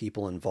calling the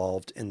people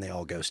involved, and they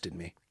all ghosted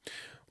me.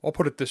 I'll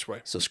put it this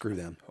way. So screw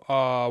them.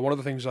 One of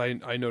the things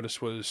I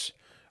noticed was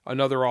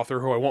another author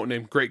who I won't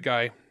name, great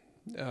guy,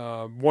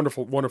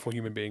 wonderful, wonderful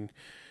human being.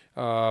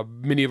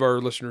 Many of our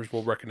listeners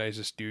will recognize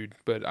this dude,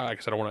 but like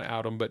I said, I don't want to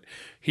out him, but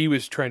he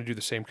was trying to do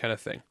the same kind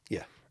of thing.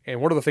 Yeah. And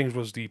one of the things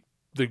was the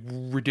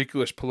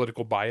ridiculous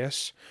political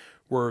bias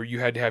where you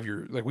had to have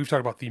like we've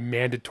talked about the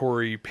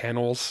mandatory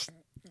panels,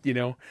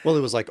 Well,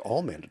 it was like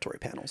all mandatory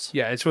panels.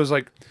 Yeah. And so it was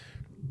like,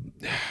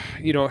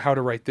 how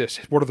to write this.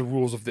 What are the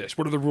rules of this?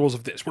 What are the rules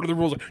of this? What are the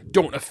rules of,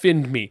 don't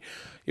offend me.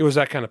 It was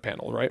that kind of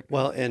panel, right?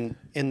 Well, and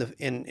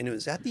it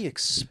was at the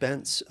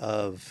expense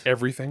of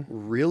everything,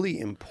 really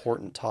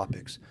important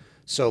topics.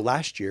 So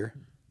last year,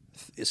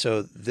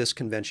 this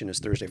convention is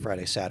Thursday,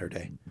 Friday,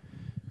 Saturday.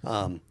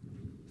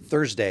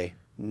 Thursday,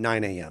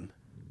 9 a.m.,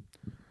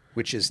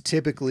 which is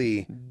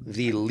typically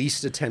the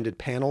least attended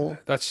panel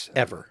that's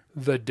ever.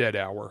 The dead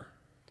hour.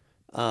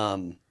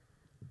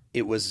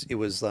 It was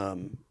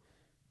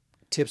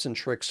tips and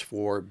tricks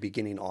for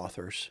beginning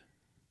authors.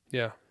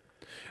 Yeah.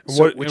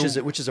 Which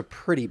is a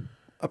pretty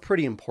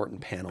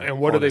important panel. And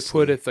what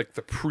honestly. Do they put at like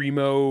the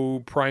primo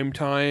prime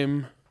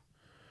time?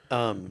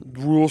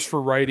 Rules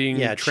for writing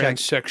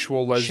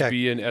transsexual,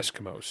 lesbian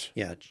Eskimos.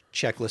 Yeah,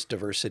 checklist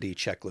diversity,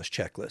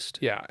 checklist.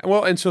 Yeah.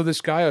 Well, and so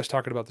this guy I was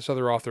talking about, this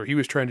other author, he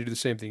was trying to do the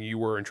same thing you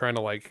were and trying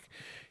to like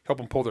help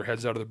them pull their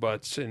heads out of their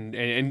butts and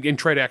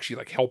try to actually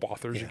like help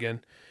authors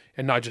again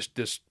and not just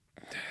this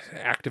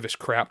activist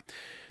crap.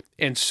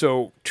 And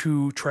so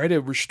to try to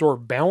restore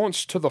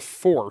balance to the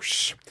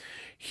force,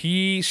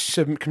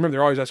 remember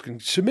they're always asking,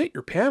 submit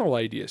your panel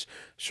ideas.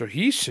 So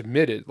he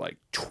submitted like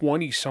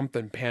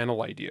 20-something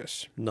panel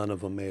ideas. None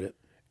of them made it.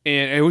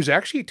 And it was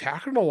actually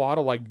tackling a lot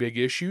of like big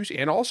issues,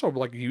 and also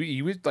like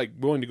he was like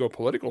willing to go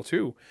political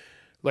too.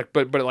 Like,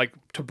 but like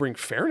to bring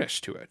fairness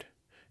to it.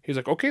 He's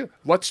like, okay,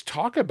 let's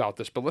talk about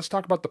this, but let's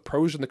talk about the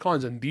pros and the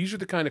cons. And these are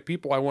the kind of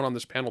people I want on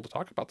this panel to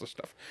talk about this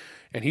stuff.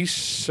 And he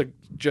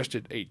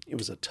suggested it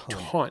was a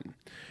ton.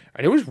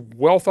 And it was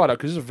well thought out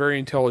because he's a very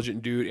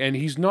intelligent dude, and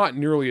he's not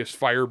nearly as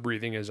fire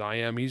breathing as I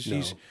am.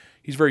 He's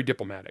very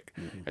diplomatic.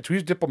 Mm-hmm. And so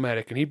he's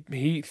diplomatic, and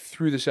he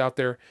threw this out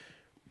there.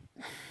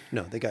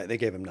 No, they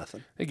gave him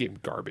nothing. They gave him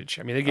garbage.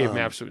 I mean, they gave him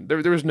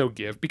absolutely. There was no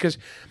give because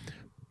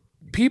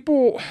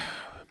people.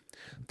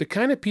 The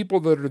kind of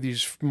people that are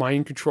these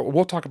mind control,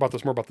 we'll talk about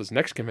this more about this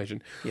next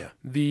convention. Yeah.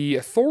 The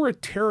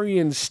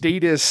authoritarian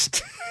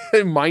statist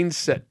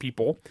mindset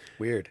people.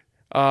 Weird.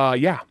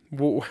 Yeah.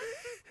 We'll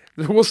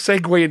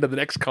segue into the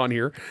next con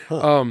here.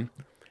 Huh.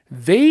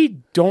 They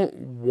don't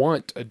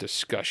want a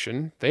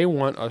discussion. They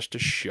want us to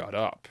shut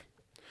up.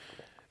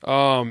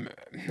 And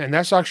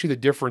that's actually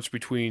the difference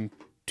between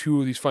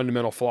two of these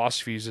fundamental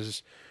philosophies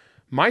is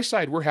my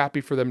side, we're happy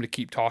for them to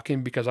keep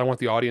talking because I want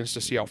the audience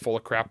to see how full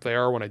of crap they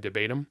are when I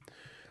debate them.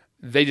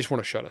 They just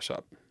want to shut us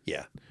up.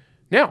 Yeah.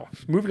 Now,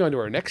 moving on to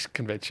our next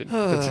convention,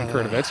 that's in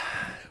current events.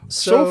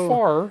 So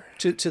far,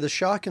 to the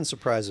shock and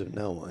surprise of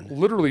no one,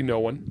 literally no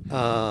one.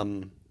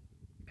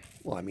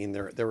 Well, I mean,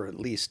 there were at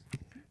least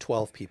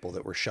 12 people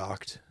that were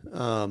shocked.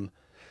 But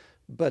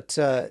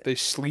they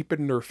sleep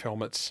in Nerf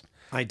helmets.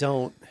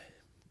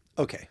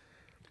 Okay.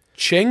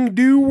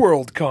 Chengdu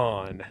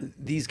Worldcon.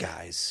 These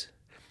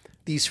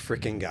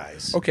freaking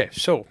guys. Okay,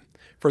 so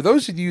for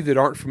those of you that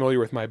aren't familiar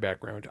with my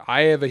background,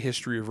 I have a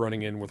history of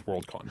running in with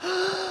Worldcon.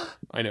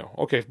 I know.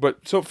 Okay,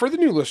 but so for the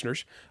new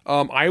listeners,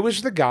 I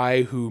was the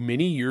guy who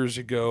many years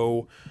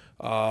ago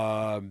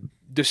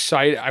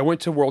decided I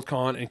went to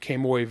Worldcon and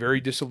came away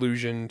very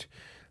disillusioned.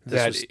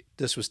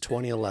 This was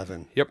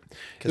 2011. Yep,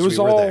 it was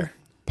all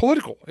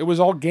political. It was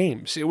all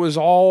games. It was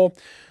all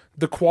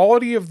the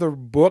quality of the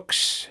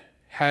books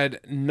had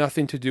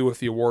nothing to do with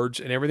the awards,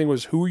 and everything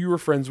was who you were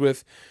friends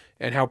with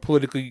and how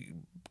politically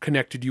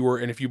connected you were,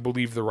 and if you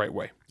believed the right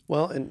way.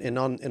 Well, and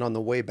on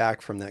the way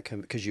back from that,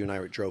 because you and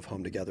I drove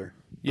home together,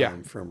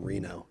 from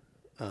Reno,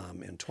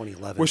 in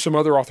 2011. With some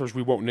other authors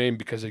we won't name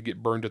because they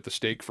get burned at the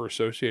stake for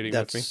associating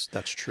with me.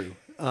 That's true.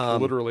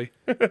 Literally.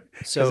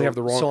 So they have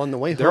the wrong. So on the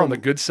way home, they're on the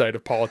good side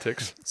of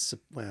politics.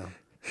 Well,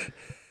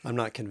 I'm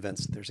not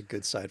convinced there's a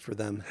good side for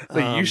them.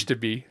 They used to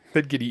be.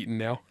 They'd get eaten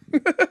now.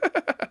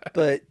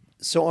 But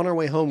so on our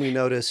way home, we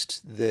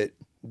noticed that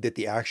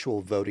the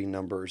actual voting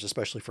numbers,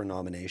 especially for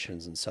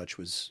nominations and such,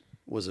 was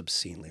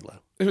obscenely low.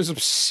 It was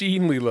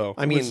obscenely low.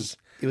 I mean,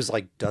 it was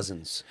like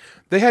dozens.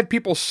 They had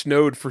people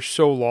snowed for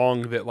so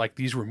long that like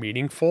these were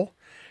meaningful.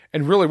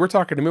 And really, we're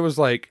talking to them, it was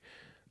like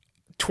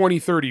 20,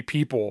 30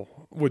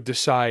 people would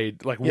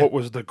decide like what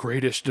was the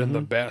greatest and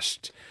the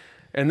best.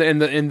 And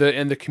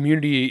the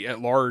community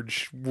at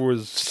large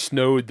was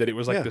snowed that it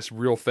was like this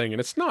real thing. And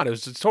it's not. It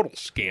was a total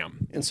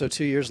scam. And so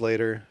 2 years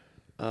later,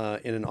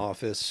 in an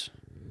office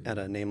at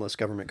a nameless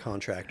government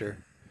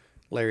contractor,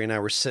 Larry and I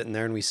were sitting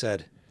there and we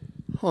said,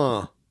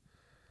 huh,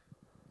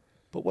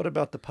 but what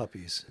about the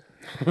puppies?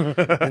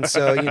 And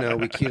so,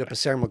 we queued up a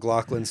Sarah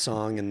McLachlan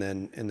song and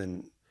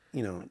then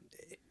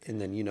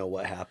you know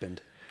what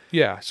happened.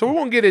 Yeah, so we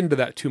won't get into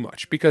that too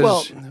much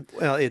because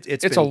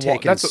it's a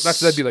lot.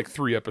 That'd be like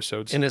 3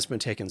 episodes, and it's been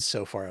taken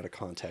so far out of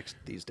context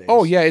these days.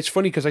 Oh yeah, it's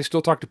funny because I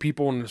still talk to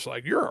people and it's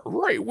like you're a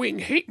right wing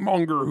hate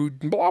monger who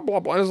blah blah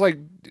blah. And I was like,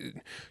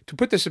 to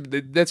put this,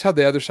 that's how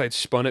the other side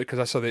spun it because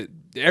I saw that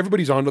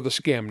everybody's onto the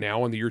scam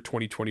now in the year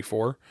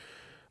 2024.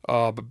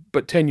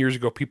 But 10 years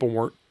ago, people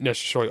weren't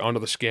necessarily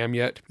onto the scam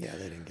yet. Yeah,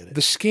 they didn't get it.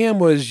 The scam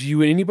was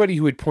anybody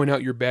who would point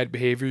out your bad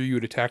behavior, you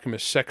would attack them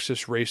as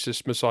sexist,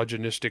 racist,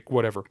 misogynistic,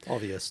 whatever. All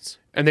the ists.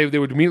 And they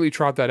would immediately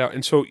trot that out.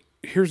 And so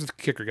here's the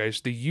kicker, guys.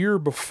 The year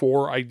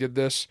before I did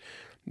this,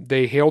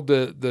 they hailed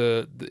it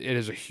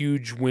as a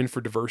huge win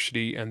for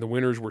diversity, and the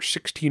winners were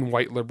 16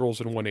 white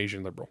liberals and 1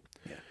 Asian liberal.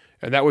 Yeah.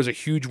 And that was a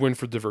huge win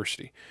for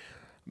diversity.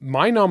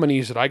 My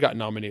nominees that I got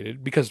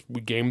nominated, because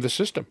we gamed the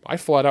system. I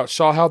flat out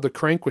saw how the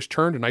crank was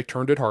turned, and I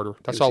turned it harder.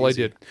 That's all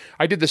easy. I did.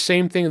 I did the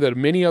same thing that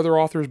many other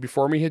authors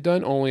before me had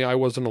done, only I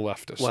wasn't a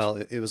leftist. Well,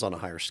 it was on a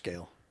higher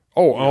scale.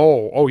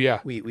 Oh, yeah.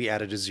 We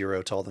added a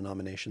 0 to all the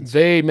nominations.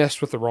 They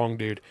messed with the wrong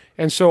dude.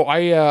 And so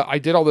I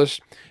did all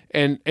this,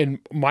 and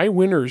my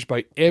winners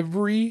by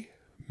every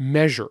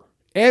measure,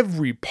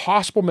 every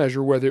possible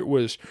measure, whether it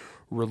was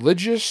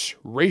religious,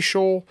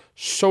 racial,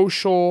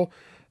 social,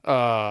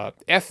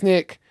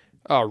 ethnic,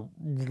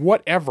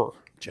 whatever.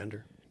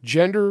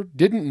 Gender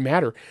didn't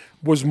matter,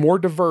 was more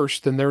diverse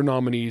than their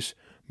nominees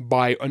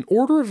by an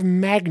order of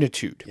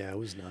magnitude. Yeah, it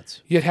was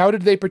nuts. Yet how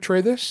did they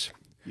portray this?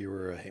 You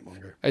were a hate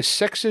monger. A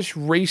sexist,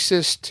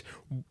 racist,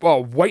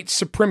 white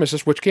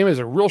supremacist, which came as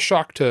a real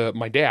shock to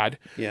my dad.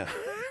 Yeah.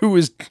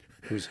 Who's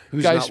guys,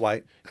 not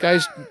white.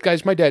 Guys,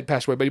 my dad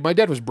passed away, but my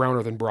dad was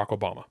browner than Barack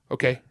Obama,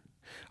 okay?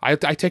 I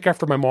take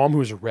after my mom, who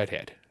was a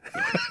redhead.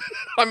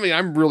 I mean,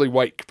 I'm really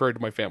white compared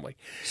to my family.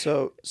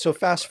 So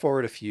fast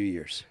forward a few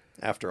years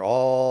after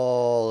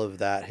all of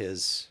that,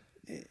 it's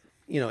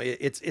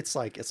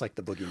like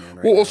the boogeyman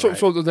right now,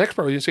 so the next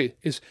part I was going to say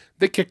is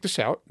they kicked us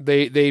out.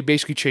 They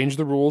basically changed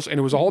the rules, and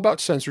it was all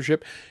about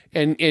censorship.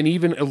 And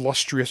even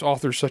illustrious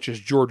authors such as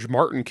George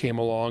Martin came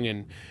along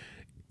and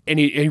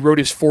he wrote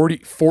his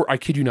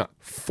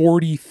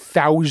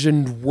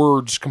 40,000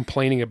 words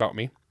complaining about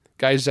me.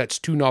 Guys, that's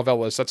 2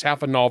 novellas. That's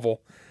half a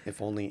novel. If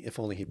only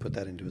he put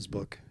that into his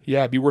book.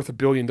 Yeah, it'd be worth $1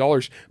 billion.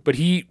 But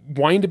he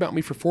whined about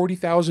me for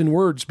 40,000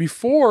 words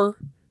before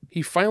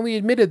he finally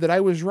admitted that I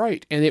was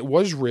right, and it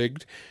was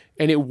rigged,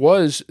 and it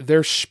was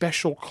their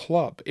special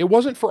club. It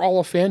wasn't for all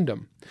of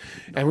fandom.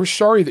 And we're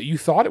sorry that you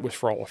thought it was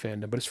for all of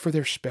fandom, but it's for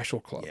their special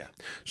club. Yeah.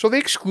 So they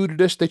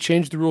excluded us, they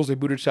changed the rules, they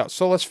booted us out.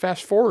 So let's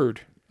fast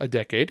forward a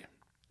decade.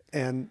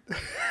 And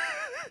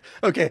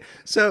okay,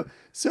 so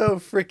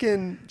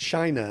frickin'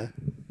 China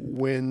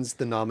wins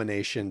the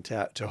nomination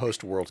to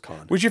host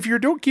Worldcon. Which, if you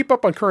don't keep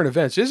up on current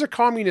events, is a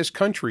communist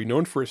country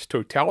known for its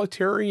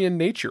totalitarian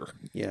nature.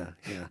 Yeah.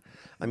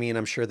 I mean,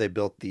 I'm sure they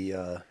built they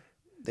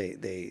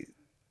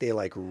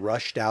like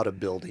rushed out a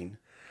building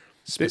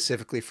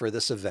specifically for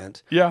this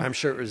event. Yeah. I'm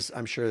sure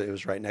it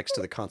was right next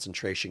to the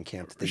concentration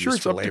camp that they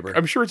used for labor.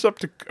 I'm sure it's up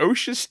to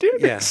OSHA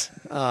standards.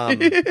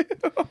 Yeah.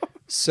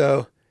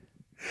 So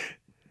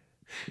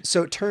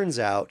it turns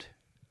out,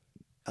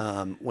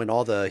 when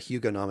all the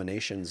Hugo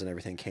nominations and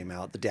everything came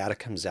out, the data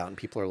comes out and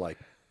people are like,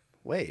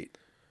 wait,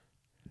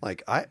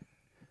 like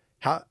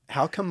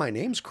how come my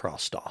name's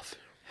crossed off?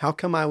 How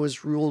come I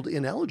was ruled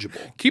ineligible?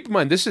 Keep in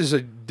mind, this is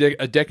a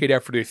decade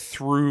after they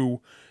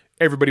threw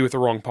everybody with the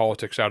wrong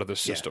politics out of the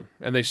system,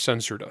 and they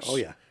censored us. Oh,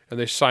 yeah. And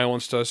they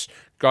silenced us,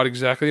 got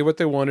exactly what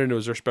they wanted, and it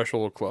was their special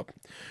little club.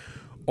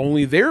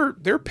 Only they're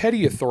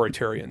petty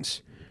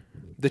authoritarians.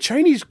 The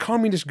Chinese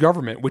Communist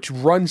government, which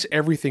runs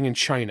everything in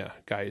China,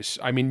 guys,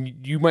 I mean,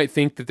 you might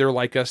think that they're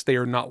like us. They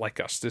are not like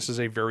us. This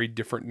is a very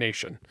different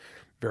nation,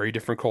 very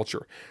different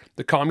culture.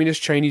 The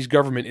Communist Chinese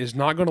government is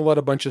not going to let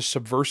a bunch of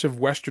subversive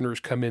Westerners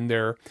come in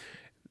there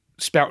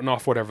spouting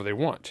off whatever they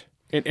want.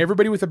 And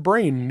everybody with a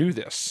brain knew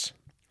this.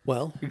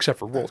 Well, except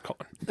for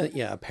Worldcon.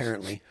 Yeah,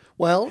 apparently.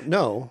 Well,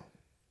 no.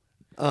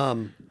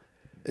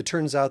 It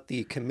turns out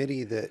the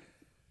committee that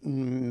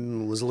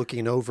was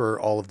looking over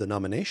all of the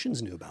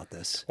nominations knew about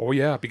this. Oh,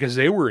 yeah, because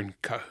they were in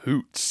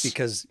cahoots.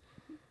 Because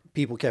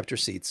people kept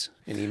receipts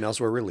and emails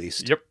were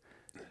released. Yep.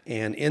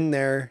 And in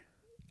there,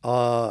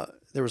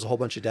 there was a whole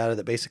bunch of data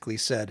that basically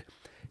said,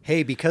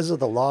 hey, because of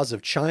the laws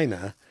of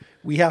China,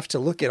 we have to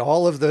look at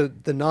all of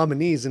the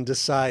nominees and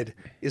decide,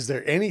 is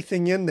there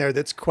anything in there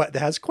that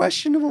has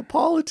questionable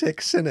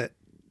politics in it?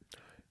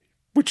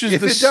 Which is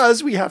If it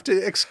does, we have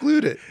to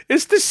exclude it.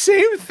 It's the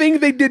same thing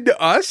they did to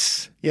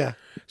us. Yeah.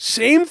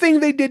 Same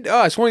thing they did to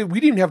us. Only we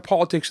didn't have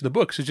politics in the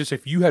books. It's just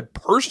if you had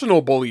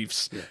personal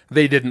beliefs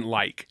they didn't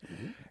like.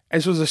 Mm-hmm.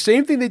 And so it's the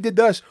same thing they did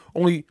to us,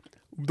 only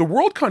the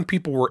WorldCon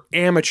people were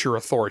amateur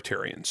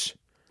authoritarians.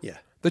 Yeah.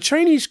 The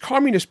Chinese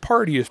Communist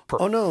Party is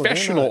no,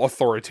 professional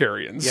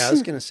authoritarians. Yeah, I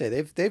was going to say,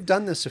 they've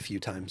done this a few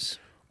times.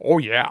 Oh,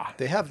 yeah.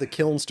 They have the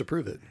kilns to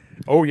prove it.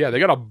 Oh, yeah. They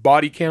got a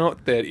body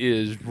count that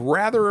is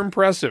rather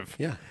impressive.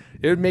 Yeah.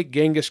 It would make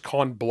Genghis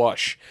Khan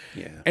blush.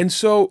 Yeah. And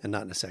so... And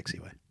not in a sexy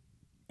way.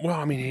 Well,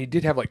 I mean, he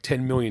did have like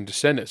 10 million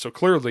descendants, so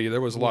clearly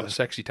there was a lot of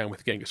sexy time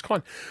with Genghis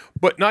Khan.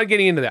 But not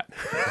getting into that.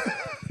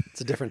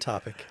 It's a different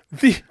topic.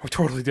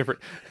 Totally different.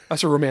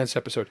 That's a romance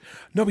episode.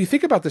 No, but you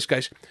think about this,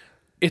 guys.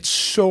 It's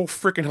so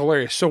freaking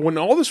hilarious. So when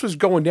all this was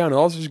going down and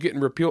all this was getting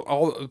repealed,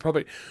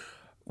 probably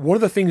one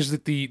of the things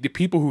that the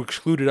people who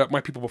excluded up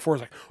my people before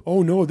is like,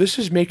 oh no, this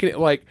is making it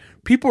like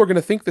people are going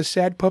to think the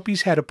sad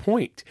puppies had a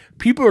point.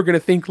 People are going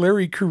to think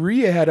Larry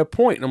Correia had a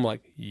point. And I'm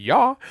like,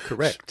 yeah.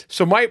 Correct.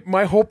 So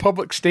my whole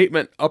public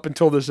statement up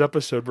until this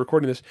episode,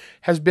 recording this,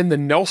 has been the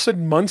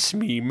Nelson Muntz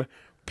meme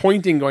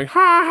pointing, going,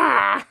 ha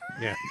ha.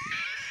 Yeah.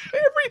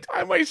 Every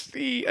time I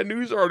see a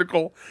news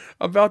article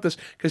about this.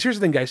 Because here's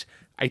the thing, guys.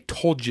 I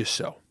told you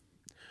so.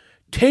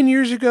 10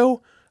 years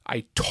ago,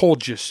 I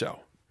told you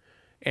so.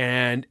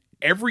 And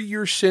every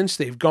year since,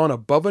 they've gone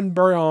above and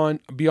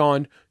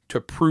beyond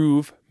to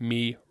prove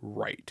me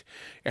right.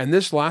 And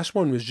this last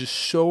one was just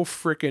so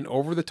freaking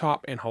over the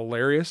top and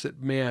hilarious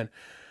that, man,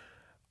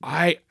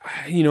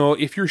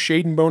 if your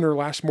shading boner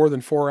lasts more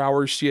than 4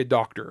 hours, see a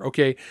doctor,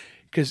 okay?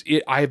 Because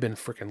I've been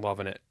freaking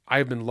loving it.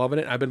 I've been loving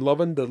it. I've been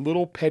loving the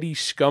little petty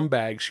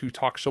scumbags who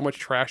talk so much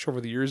trash over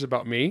the years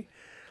about me,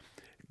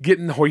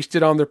 getting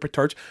hoisted on their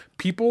petards.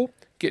 People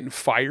getting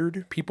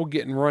fired, people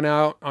getting run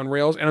out on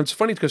rails. And it's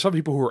funny because some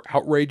people who are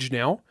outraged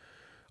now,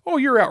 oh,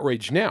 you're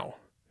outraged now.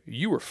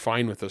 You were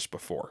fine with us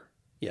before.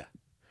 Yeah.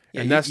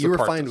 And that's you were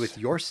fine with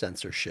your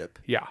censorship.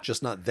 Yeah.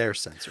 Just not their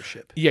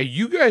censorship. Yeah,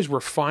 you guys were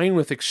fine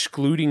with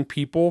excluding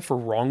people for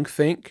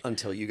wrongthink.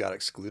 Until you got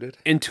excluded?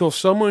 Until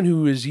someone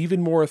who is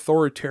even more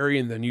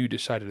authoritarian than you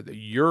decided that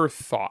your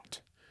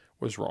thought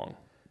was wrong.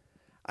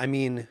 I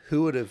mean,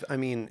 who would have... I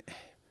mean,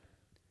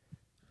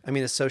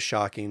 it's so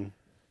shocking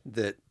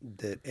that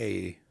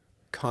a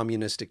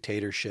communist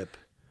dictatorship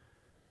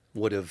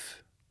would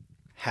have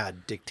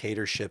had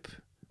dictatorship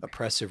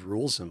oppressive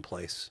rules in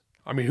place.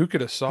 I mean, who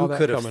could have saw that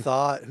coming?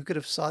 Who could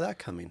have saw that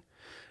coming?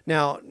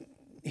 Now,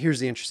 here's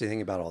the interesting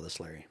thing about all this,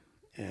 Larry,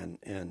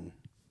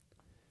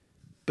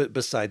 but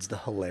besides the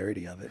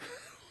hilarity of it,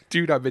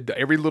 dude, I've been to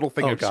every little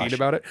thing I've seen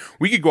about it.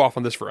 We could go off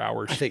on this for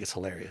hours. I think it's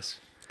hilarious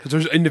because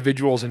there's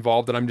individuals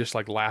involved that I'm just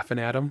like laughing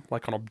at them,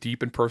 like on a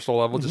deep and personal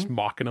level, just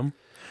mocking them.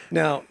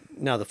 Now,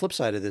 the flip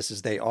side of this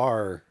is they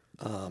are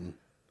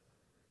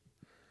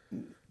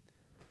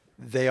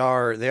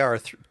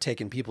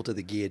taking people to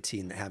the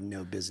guillotine that have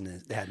no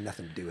business, that had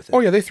nothing to do with it. Oh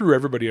yeah, they threw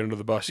everybody under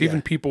the bus,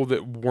 even people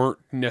that weren't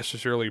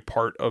necessarily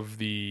part of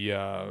the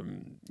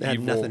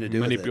evil nothing to do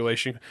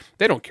manipulation. With it.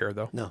 They don't care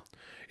though. No,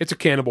 it's a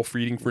cannibal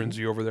feeding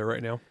frenzy over there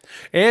right now.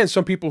 And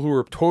some people who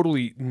are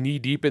totally knee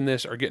deep in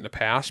this are getting a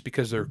pass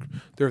because they're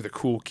the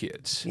cool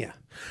kids. Yeah.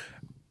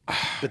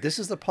 But this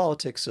is the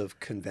politics of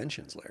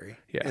conventions, Larry.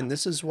 Yeah. And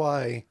this is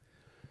why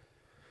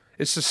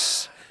it's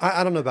just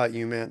I don't know about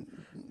you,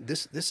 man.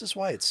 This is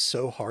why it's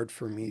so hard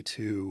for me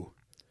to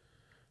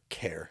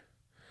care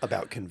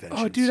about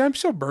conventions. Oh, dude, I'm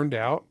so burned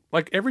out.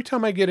 Like every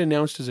time I get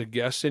announced as a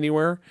guest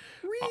anywhere,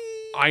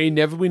 I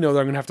inevitably know that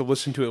I'm going to have to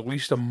listen to at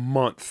least a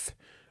month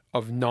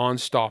of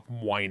nonstop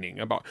whining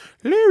about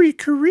Larry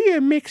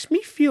Correia makes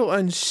me feel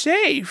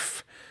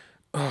unsafe.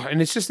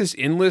 And it's just this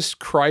endless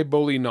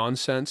cry-bully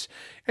nonsense.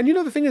 And you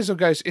know, the thing is, though,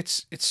 guys,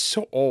 it's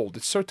so old.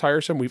 It's so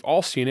tiresome. We've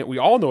all seen it. We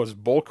all know it's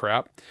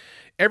bullcrap.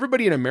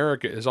 Everybody in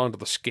America is onto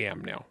the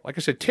scam now. Like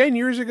I said, 10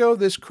 years ago,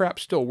 this crap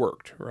still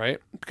worked, right?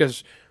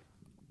 Because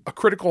a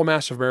critical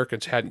mass of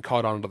Americans hadn't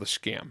caught on to the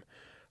scam.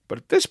 But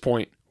at this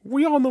point,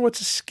 we all know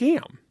it's a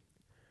scam.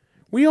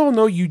 We all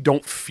know you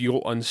don't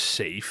feel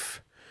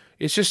unsafe.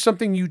 It's just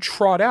something you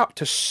trot out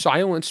to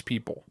silence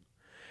people.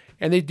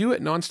 And they do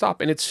it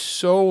nonstop. And it's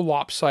so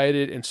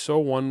lopsided and so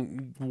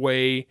one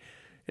way.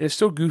 And it's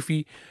so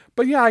goofy.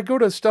 But yeah, I go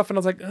to stuff and I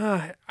was like,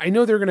 I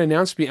know they're going to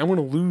announce me. I'm going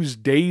to lose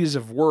days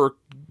of work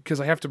because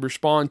I have to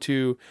respond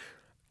to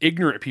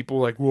ignorant people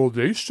like, well,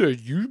 they said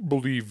you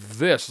believe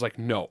this. It's like,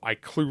 no, I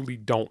clearly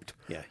don't.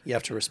 Yeah, you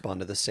have to respond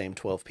to the same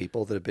 12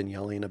 people that have been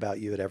yelling about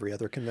you at every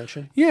other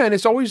convention. Yeah, and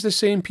it's always the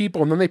same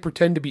people. And then they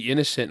pretend to be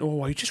innocent.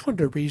 Oh, I just wanted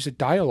to raise a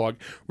dialogue.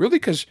 Really?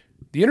 Because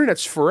The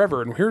internet's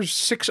forever. And here's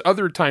 6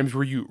 other times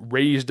where you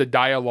raised a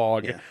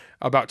dialogue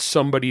about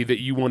somebody that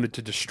you wanted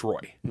to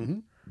destroy. Mm-hmm.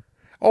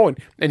 Oh,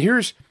 and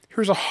here's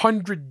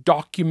 100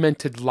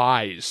 documented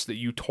lies that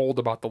you told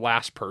about the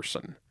last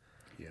person.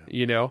 Yeah.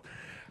 You know?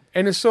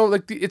 And it's so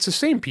like it's the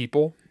same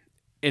people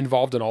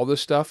involved in all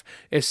this stuff.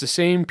 It's the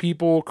same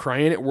people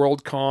crying at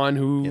Worldcon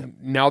who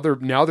now they're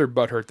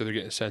butthurt that they're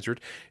getting censored.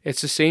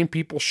 It's the same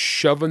people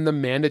shoving the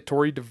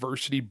mandatory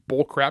diversity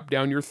bullcrap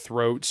down your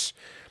throats.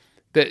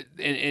 That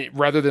and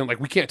rather than like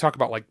we can't talk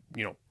about like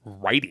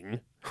writing.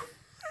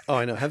 Oh,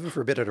 I know. Heaven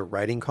forbid at a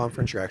writing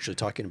conference you're actually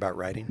talking about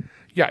writing.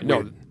 Yeah,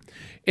 Weird. no.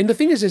 And the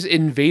thing is it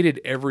invaded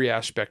every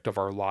aspect of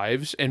our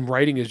lives, and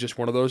writing is just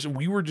one of those.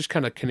 We were just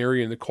kind of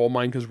canary in the coal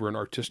mine because we're an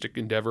artistic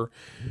endeavor.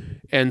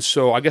 And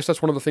so I guess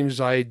that's one of the things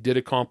I did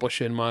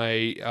accomplish in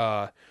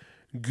my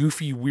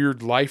goofy,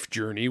 weird life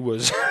journey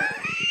was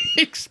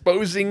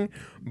exposing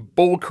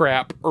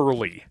bullcrap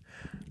early.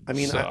 I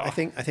mean, So- I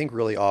think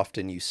really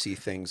often you see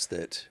things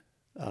that,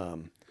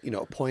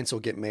 points will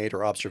get made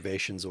or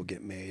observations will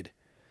get made.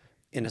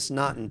 And it's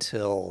not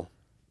until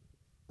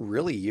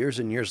really years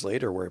and years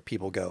later where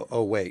people go,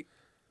 oh, wait,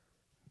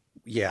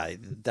 yeah,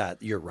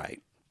 that you're right.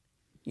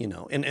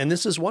 And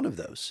this is one of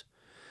those.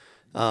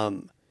 I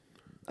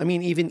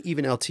mean, even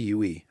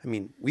LTUE. I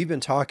mean, we've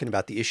been talking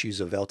about the issues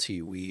of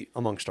LTUE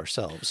amongst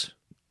ourselves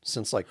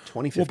since like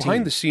 2015. Well,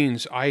 behind the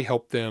scenes, I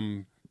helped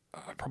them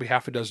probably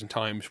half a dozen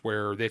times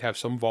where they'd have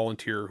some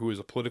volunteer who is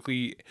a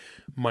politically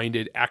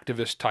minded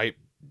activist type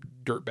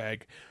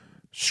dirtbag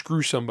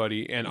screw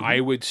somebody, and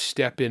I would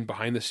step in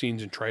behind the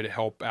scenes and try to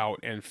help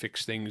out and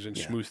fix things and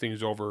smooth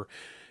things over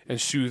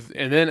and soothe.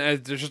 And then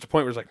there's just a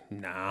point where it's like,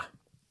 nah,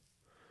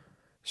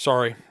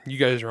 sorry, you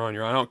guys are on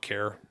your own. I don't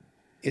care.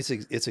 It's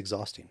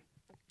exhausting.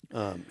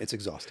 It's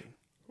exhausting.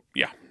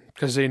 Yeah,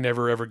 because they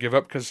never ever give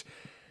up because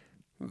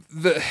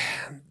the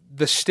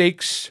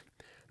stakes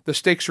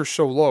are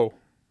so low.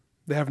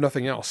 They have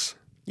nothing else.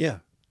 Yeah.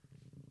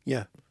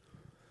 Yeah.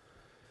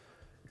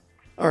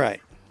 All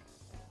right.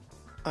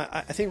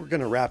 I think we're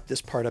going to wrap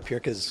this part up here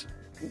because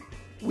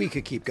we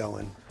could keep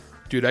going.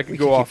 Dude, I could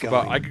go off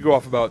about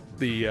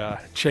the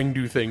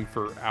Chengdu thing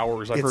for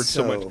hours. I've heard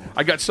so much.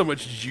 I got so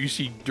much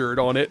juicy dirt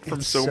on it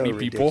from so many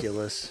people.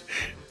 Ridiculous.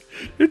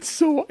 It's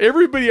so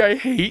everybody I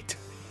hate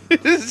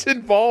is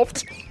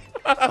involved.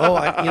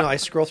 I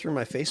scroll through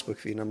my Facebook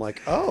feed and I'm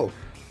like, oh,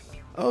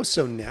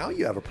 so now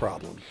you have a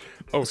problem.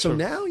 Oh, so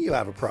now you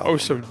have a problem. Oh,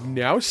 so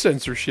now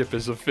censorship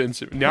is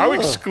offensive. Now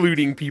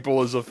excluding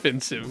people is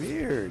offensive.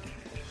 Weird.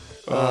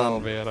 Oh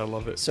man, I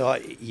love it. So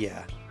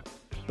yeah,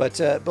 but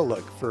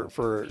look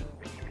for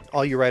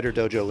all you Writer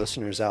Dojo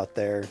listeners out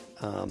there,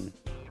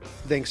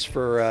 thanks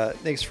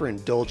for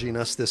indulging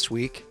us this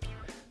week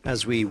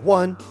as we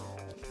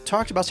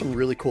talked about some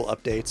really cool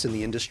updates in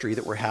the industry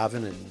that we're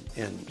having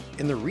and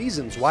the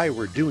reasons why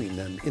we're doing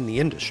them in the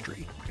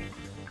industry,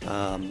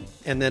 and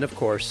then of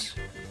course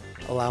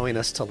allowing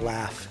us to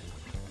laugh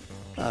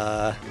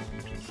at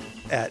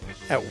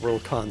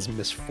Worldcon's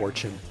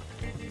misfortune.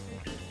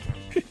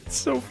 It's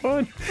so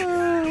fun.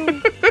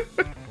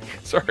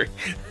 Sorry.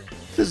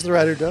 This is the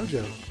Writer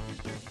Dojo.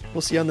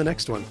 We'll see you on the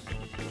next one.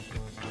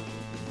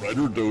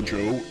 Writer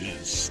Dojo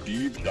is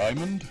Steve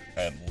Diamond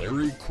and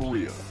Larry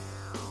Correa.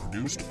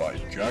 Produced by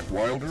Jack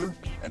Wilder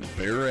and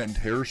Bear and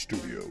Hare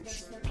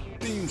Studios.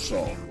 Theme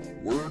song,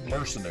 Word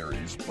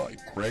Mercenaries by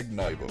Craig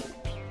Nibo.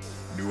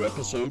 New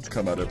episodes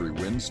come out every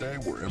Wednesday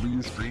wherever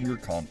you stream your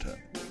content.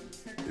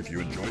 If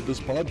you enjoyed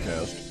this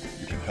podcast,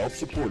 you can help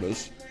support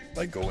us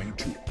by going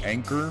to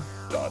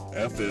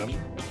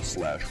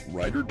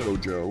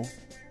anchor.fm/WriterDojo,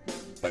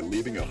 by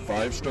leaving a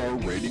 5-star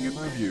rating and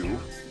review,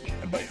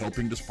 and by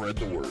helping to spread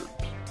the word.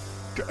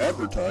 To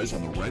advertise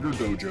on the Writer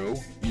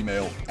Dojo,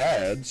 email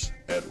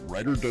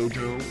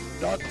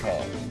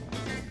ads@writerdojo.com.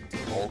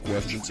 All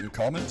questions and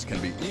comments can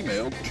be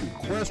emailed to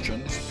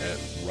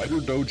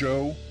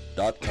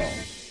questions@writerdojo.com.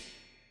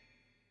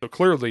 So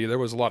clearly there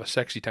was a lot of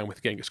sexy time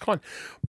with Genghis Khan.